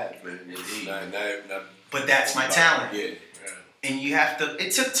gift to have, man. But that's my talent. Yeah. And you have to.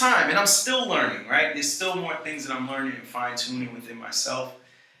 It took time, and I'm still learning. Right? There's still more things that I'm learning and fine tuning within myself.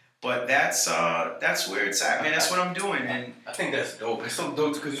 But that's where it's at, man. That's what I'm doing, and I think that's dope. It's so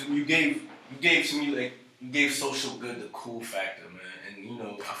dope because you gave social good the cool factor, man.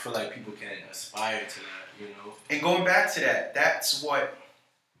 And I feel like people can aspire to that, And going back to that, that's what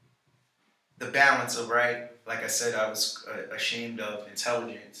the balance of, right? Like I said, I was ashamed of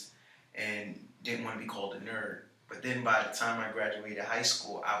intelligence and didn't want to be called a nerd. But then by the time I graduated high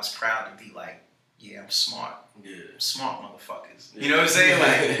school, I was proud to be like, yeah, I'm smart. Yeah. Smart motherfuckers. You know what I'm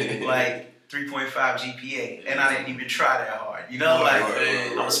saying? Like 3.5 GPA. And I didn't even try that hard.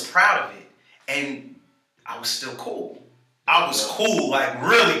 I was proud of it. And I was still cool. I was cool, like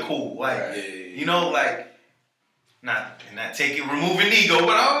really cool. Like, not taking, removing ego,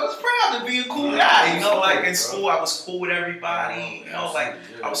 but I was proud to be a cool guy. Like in school, I was cool with everybody.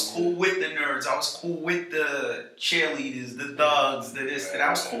 I was cool with the nerds. I was cool with the cheerleaders, the thugs, the this, that. I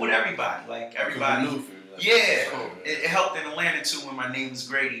was cool with everybody. Like everybody. Yeah. It helped in Atlanta too when my name was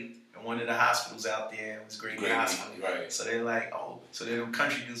Grady. one of the hospitals out there. It was Grady Hospital. Right. So they're like, so they're them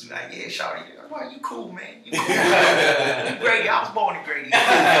country dudes be like, yeah, shawty, well, you cool, man. You cool. You Grady. I was born in Grady.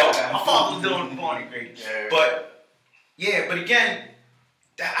 My father was born in Grady. Yeah. But again,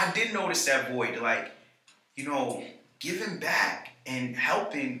 I did notice that void. Like, giving back and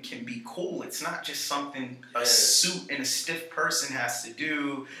helping can be cool. It's not just something a suit and a stiff person has to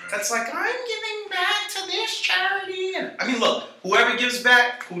do. Right. That's like, I'm giving back to this charity. And I mean, look, whoever gives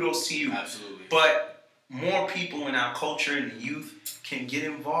back, kudos to you. Absolutely. But more people in our culture and the youth can get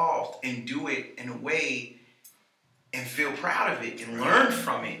involved and do it in a way and feel proud of it and learn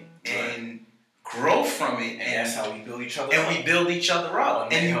from it and grow from it. And that's how we build each other up. And we build each other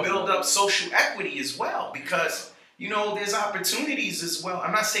up. And you build up social equity as well, because there's opportunities as well.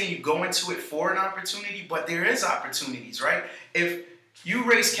 I'm not saying you go into it for an opportunity, but there is opportunities, right? If you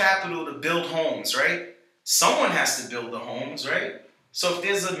raise capital to build homes, right? Someone has to build the homes, right? So if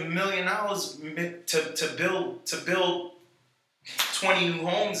there's $1 million to build 20 new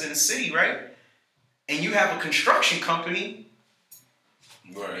homes in a city, right? And you have a construction company,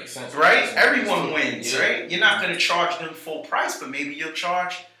 right? Everyone wins, right? You're not going to charge them full price, but maybe you'll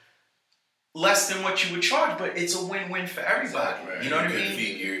charge less than what you would charge, but it's a win-win for everybody. Right. You know what I mean?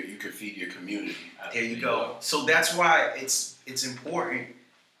 You could feed your community. There you go. So that's why it's important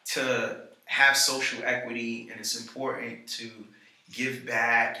to have social equity, and it's important to give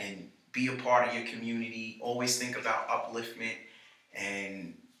back and be a part of your community. Always think about upliftment,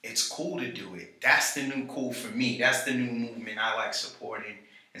 and it's cool to do it. That's the new cool for me. That's the new movement I like supporting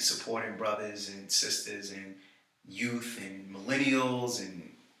brothers and sisters and youth and millennials and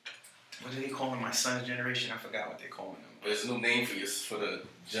what do they call them? My son's generation? I forgot what they call them. But it's a new name for the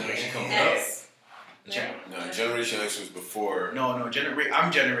generation coming X. No, Generation X was before. No, I'm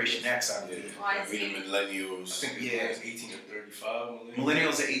Generation X, I believe. We the millennials. I think it's 18 to 35.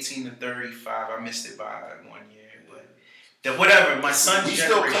 Millennials are 18 to 35. I missed it by 1 year, but whatever. My son's we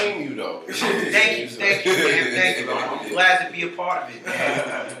generation. We still claim you though. Thank you, man. Thank you. I'm glad to be a part of it,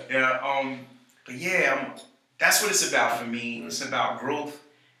 man. But that's what it's about for me. It's about growth.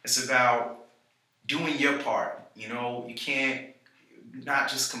 It's about doing your part. You can't not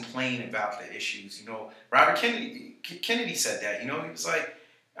just complain about the issues. Robert Kennedy said that. He was like,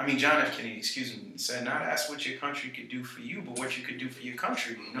 John F. Kennedy, he said, not ask what your country could do for you, but what you could do for your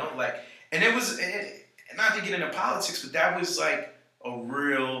country. And it was, not to get into politics, but that was like a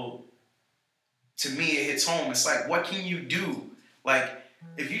real, to me, it hits home. It's like, what can you do? Like,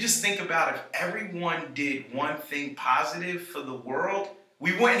 if you just think about if everyone did one thing positive for the world,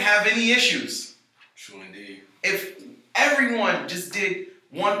 we wouldn't have any issues. True indeed. If everyone just did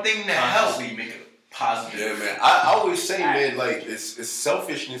one thing to help, make it positive. Yeah, man. I always say, man, like it's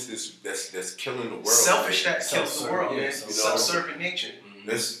selfishness that's killing the world. Selfish that kills the world, man. Subservient nature.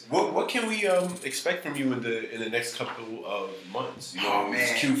 What can we expect from you in the next couple of months? Man.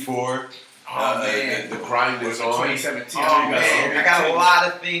 It's Q4. Man. The grind is on. 2017. Man, I got a lot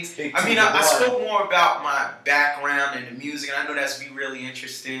of things. I spoke more about my background and the music, and I know that's be really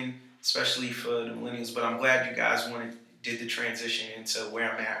interesting, especially for the millennials. But I'm glad you guys did the transition into where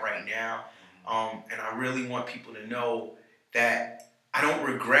I'm at right now. And I really want people to know that I don't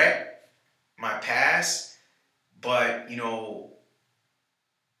regret my past, but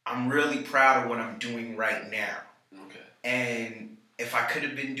I'm really proud of what I'm doing right now. Okay. And if I could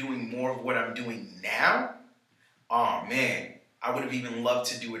have been doing more of what I'm doing now, oh man, I would have even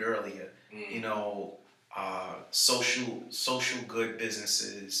loved to do it earlier. Social good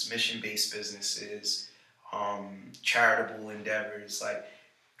businesses, mission-based businesses, charitable endeavors. Like,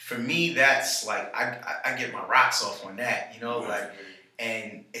 for me, that's like, I get my rocks off on that,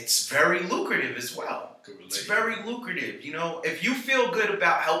 and it's very lucrative as well. It's very lucrative, If you feel good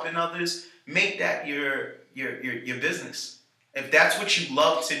about helping others, make that your business. If that's what you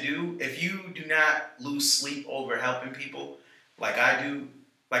love to do, if you do not lose sleep over helping people, like I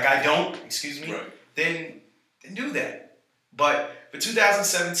don't, then do that. But for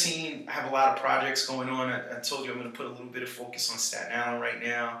 2017, I have a lot of projects going on. I told you I'm going to put a little bit of focus on Staten Island right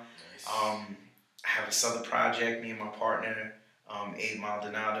now. Nice. I have this other project, me and my partner, Abe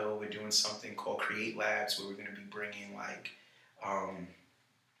Maldonado. We're doing something called Create Labs, where we're going to be bringing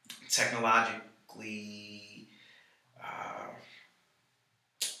technologically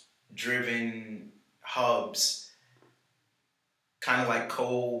driven hubs, kind of like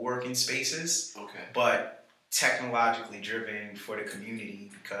co-working spaces, but technologically driven for the community,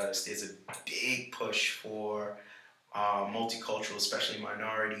 because there's a big push for multicultural, especially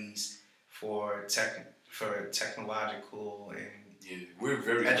minorities, for technological and we're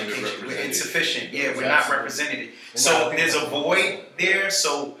very education. underrepresented. We're insufficient. Yeah, we're not represented. So there's a void there.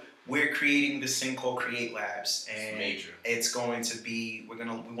 So we're creating this thing called Create Labs, and It's major. it's going to be we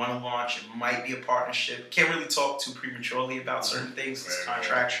want to launch. It might be a partnership. Can't really talk too prematurely about certain things. It's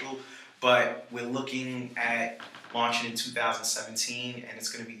contractual, but we're looking at launching in 2017, and it's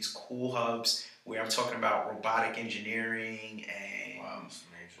going to be these cool hubs where I'm talking about robotic engineering and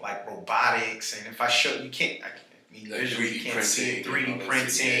like robotics. And if I show you can't. Like Visually, you can't see it. 3D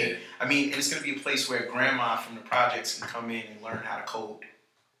printing. Yeah. I mean, and it's going to be a place where grandma from the projects can come in and learn how to code.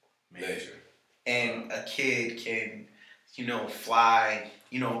 Major. And a kid can, fly,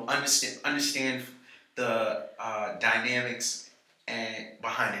 understand the dynamics and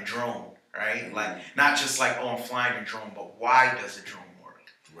behind a drone, right? Mm-hmm. Like, not just like, oh, I'm flying a drone, but why does a drone work?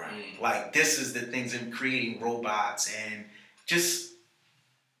 Right. Like, this is the things in creating robots and just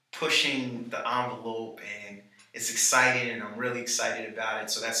pushing the envelope, and it's exciting, and I'm really excited about it.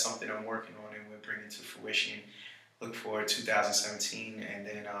 So that's something I'm working on, and we're bringing to fruition. Look forward to 2017, and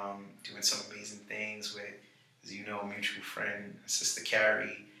then doing some amazing things with, as you know, mutual friend, Sister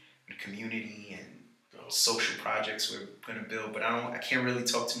Carrie, the community, and social projects we're going to build. But I can't really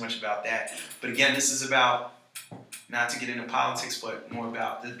talk too much about that. But again, this is about, not to get into politics, but more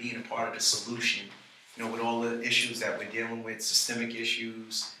about being a part of the solution. With all the issues that we're dealing with, systemic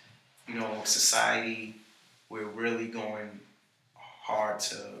issues, society, we're really going hard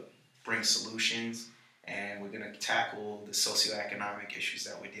to bring solutions, and we're going to tackle the socioeconomic issues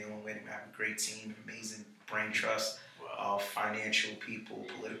that we're dealing with. We have a great team, an amazing brain trust of financial people,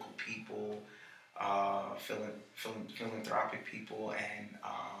 political people, philanthropic people, and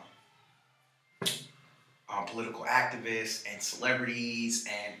political activists and celebrities,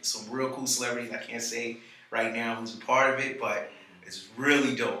 and some real cool celebrities I can't say right now who's a part of it, but it's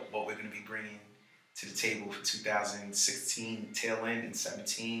really dope what we're going to be bringing to the table for 2016 tail end and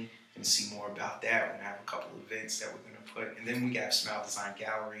 17. Going to see more about that. We're going to have a couple of events that we're going to put, and then we got Smile Design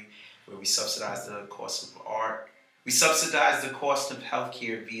Gallery where we subsidize the cost of art. We subsidize the cost of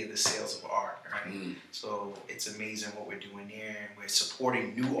healthcare via the sales of art, right? So it's amazing what we're doing there, and we're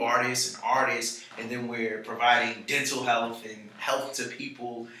supporting new artists, and then we're providing dental health and health to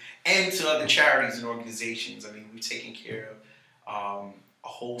people and to other charities and organizations. I mean, we've taken care of a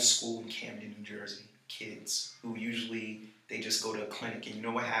whole school in Camden, New Jersey, kids who usually they just go to a clinic, and you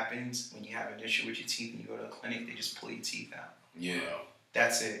know what happens when you have an issue with your teeth and you go to a clinic, they just pull your teeth out. Yeah.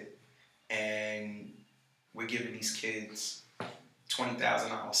 That's it. And we're giving these kids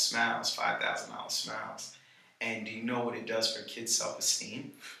 $20,000 smiles, $5,000 smiles. And do you know what it does for kids'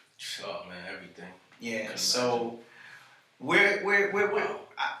 self-esteem? Oh man, everything. Yeah, so we're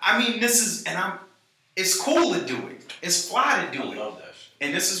I mean, this is, and it's cool to do it. It's fly to do it. I love that shit.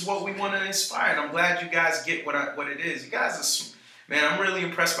 And this is what we want to inspire. And I'm glad you guys get what it is. You guys are, man, I'm really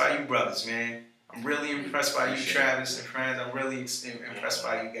impressed by you brothers, man. I'm really impressed by you, Travis and friends. I'm really impressed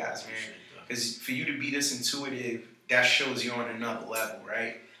by you guys, man. Because for you to be this intuitive, that shows you're on another level,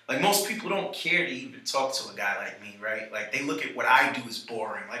 right? Like, most people don't care to even talk to a guy like me, right? Like, they look at what I do as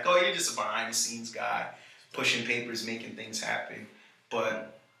boring. Like, oh, you're just a behind-the-scenes guy, pushing papers, making things happen.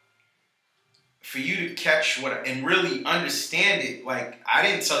 But for you to catch and really understand it, like, I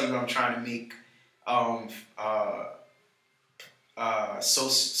didn't tell you I'm trying to make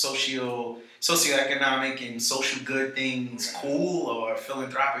socioeconomic and social good things cool, or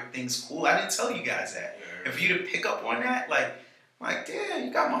philanthropic things cool. I didn't tell you guys that. And for you to pick up on that, like, damn,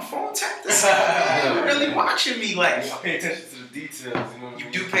 you got my phone tapped aside. You're really watching me. Like, I pay attention to the details. You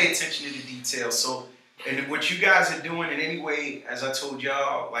do pay attention to the details. So, and what you guys are doing in any way, as I told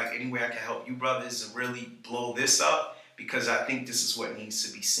y'all, like, any way I can help you brothers to really blow this up, because I think this is what needs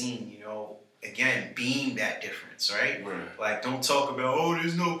to be seen, again, being that difference, right? Like, don't talk about,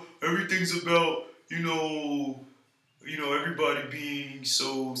 everything's about, everybody being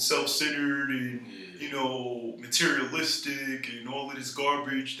so self-centered and, materialistic and all of this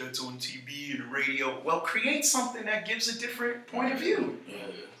garbage that's on TV and the radio. Well, create something that gives a different point of view.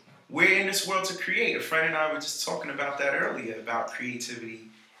 We're in this world to create. A friend and I were just talking about that earlier, about creativity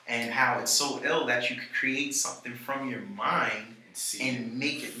and how it's so ill that you could create something from your mind and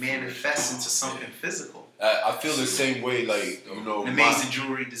make it manifest into something physical. I feel the same way, like, Amazing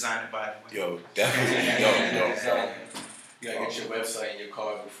jewelry designer, by the way. Yo, definitely. Yo. You gotta get your website and your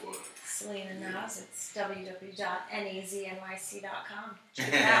card before. Selena Naz, it's www.naznyc.com. Check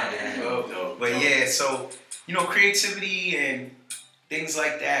it out. But yeah, so, creativity and things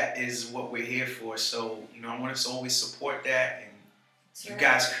like that is what we're here for. So, I want us to always support that. And you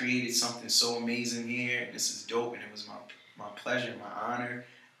guys created something so amazing here. This is dope, and it was my pleasure, my honor.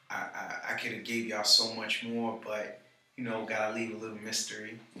 I could have gave y'all so much more, but gotta leave a little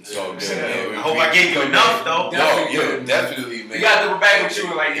mystery. It's all good. I hope I gave you enough, though. Definitely, man. We gotta double back with you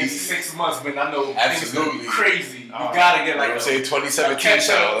in like 6 months, but I know things gonna be crazy. You gotta get like say 2017. catch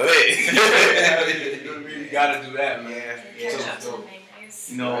up. Hey. You know what I mean? You gotta do that, man. Yeah. So,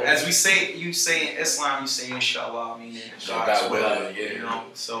 As we say, you say in Islam, you say inshallah, meaning God will,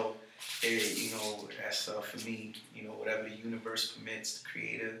 So, that's for me. Whatever the universe permits, the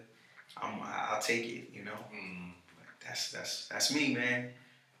Creator, I'll take it. That's me, man.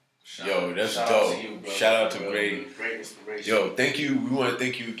 That's shout dope. Out to you, bro. Shout out to Brady. Great inspiration. Thank you. We want to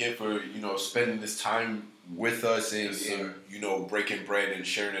thank you again for spending this time with us and breaking bread and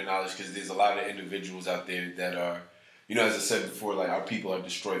sharing the knowledge, because there's a lot of individuals out there that are, as I said before, like our people are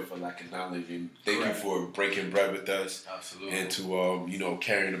destroyed for lack of knowledge, and thank you for breaking bread with us. Absolutely. And to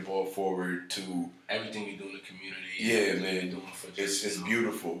carrying the ball forward to everything you do in the community. Yeah, man. It's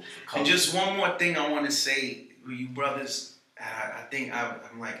beautiful. And just one more thing I want to say, you brothers. I think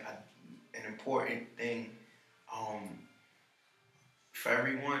I'm like an important thing for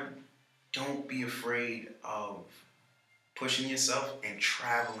everyone. Don't be afraid of pushing yourself and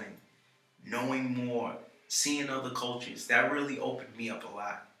traveling, knowing more, seeing other cultures. That really opened me up a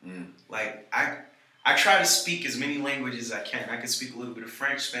lot. Like I try to speak as many languages as I can. I can speak a little bit of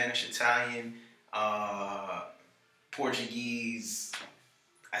French, Spanish, Italian, Portuguese.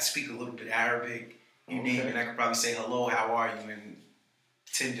 I speak a little bit Arabic. You name it, I could probably say hello, how are you in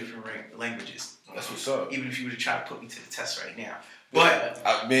 10 different languages. That's what's up. Even if you were to try to put me to the test right now. But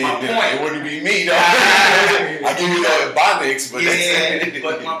my point, it wouldn't be me though. I give you the Ebonics, but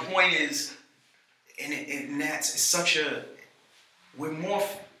but my point is, and that's such a, we're more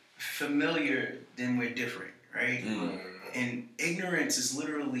familiar than we're different, right? And ignorance is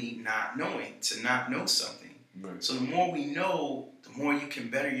literally not knowing, to not know something. Right. So the more we know, the more you can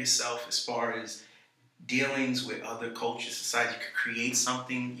better yourself as far as dealings with other cultures, society. You could create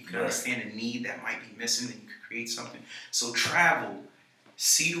something. You can understand a need that might be missing, and you could create something. So travel,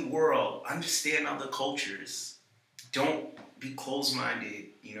 see the world, understand other cultures. Don't be closed-minded,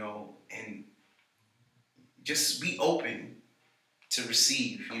 and just be open to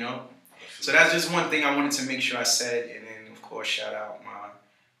receive, So that's just one thing I wanted to make sure I said. And then, of course, shout out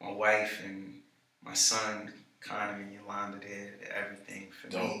my wife and my son, Connor and Yolanda. They're everything for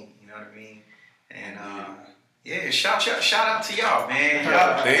me. You know what I mean? And shout out to y'all, man.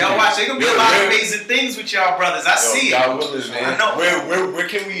 Y'all watch. There's gonna be a lot of amazing things with y'all brothers. I see it. God willing, man. I know. Where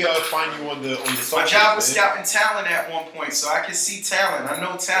can we find you on the social? My job was scouting talent at one point, so I can see talent. I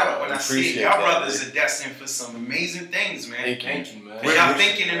know talent when I see it. Y'all brothers are destined for some amazing things, man. Thank you, man. Y'all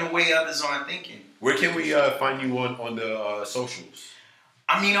thinking in a way others aren't thinking. Where can we find you on the socials?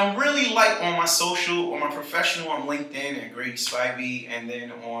 I mean, I'm really on my social, on my professional, I'm LinkedIn at Grady Spivey, and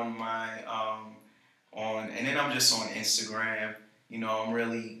then on my and then I'm just on Instagram. I'm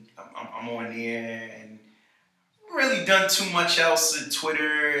on there, and really done too much else at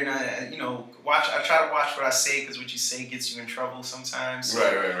Twitter, and I try to watch what I say, because what you say gets you in trouble sometimes. So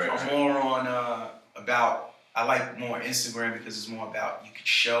right. I'm more on I like more Instagram because it's more about you could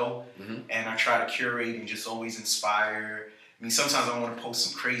show, and I try to curate and just always inspire. I mean, sometimes I want to post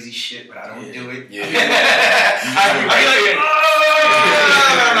some crazy shit, but I don't do it. Yeah. I'm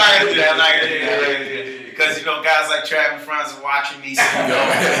not gonna do that. Because guys like Travis Franz are watching me, so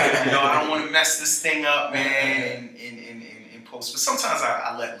I don't want to mess this thing up, man, and post. But sometimes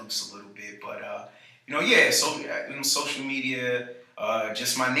I let loose a little bit. But so social media,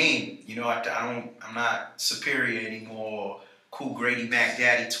 just my name. I'm not superior anymore. Cool Grady Mac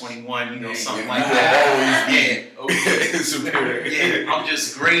Daddy 21, something like that. Superior. Yeah, I'm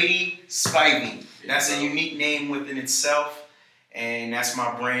just Grady Spivey. That's a unique name within itself, and that's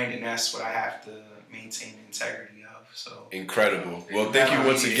my brand, and that's what I have to maintain the integrity of. So incredible. Well, thank you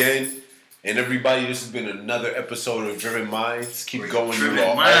once again, and everybody. This has been another episode of Driven Minds. Keep going. You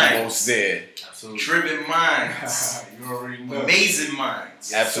are almost there. Absolutely. Driven minds. You already know. Amazing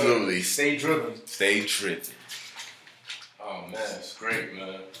minds. Absolutely. Stay driven. Stay driven. Oh man, it's great,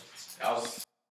 man. That was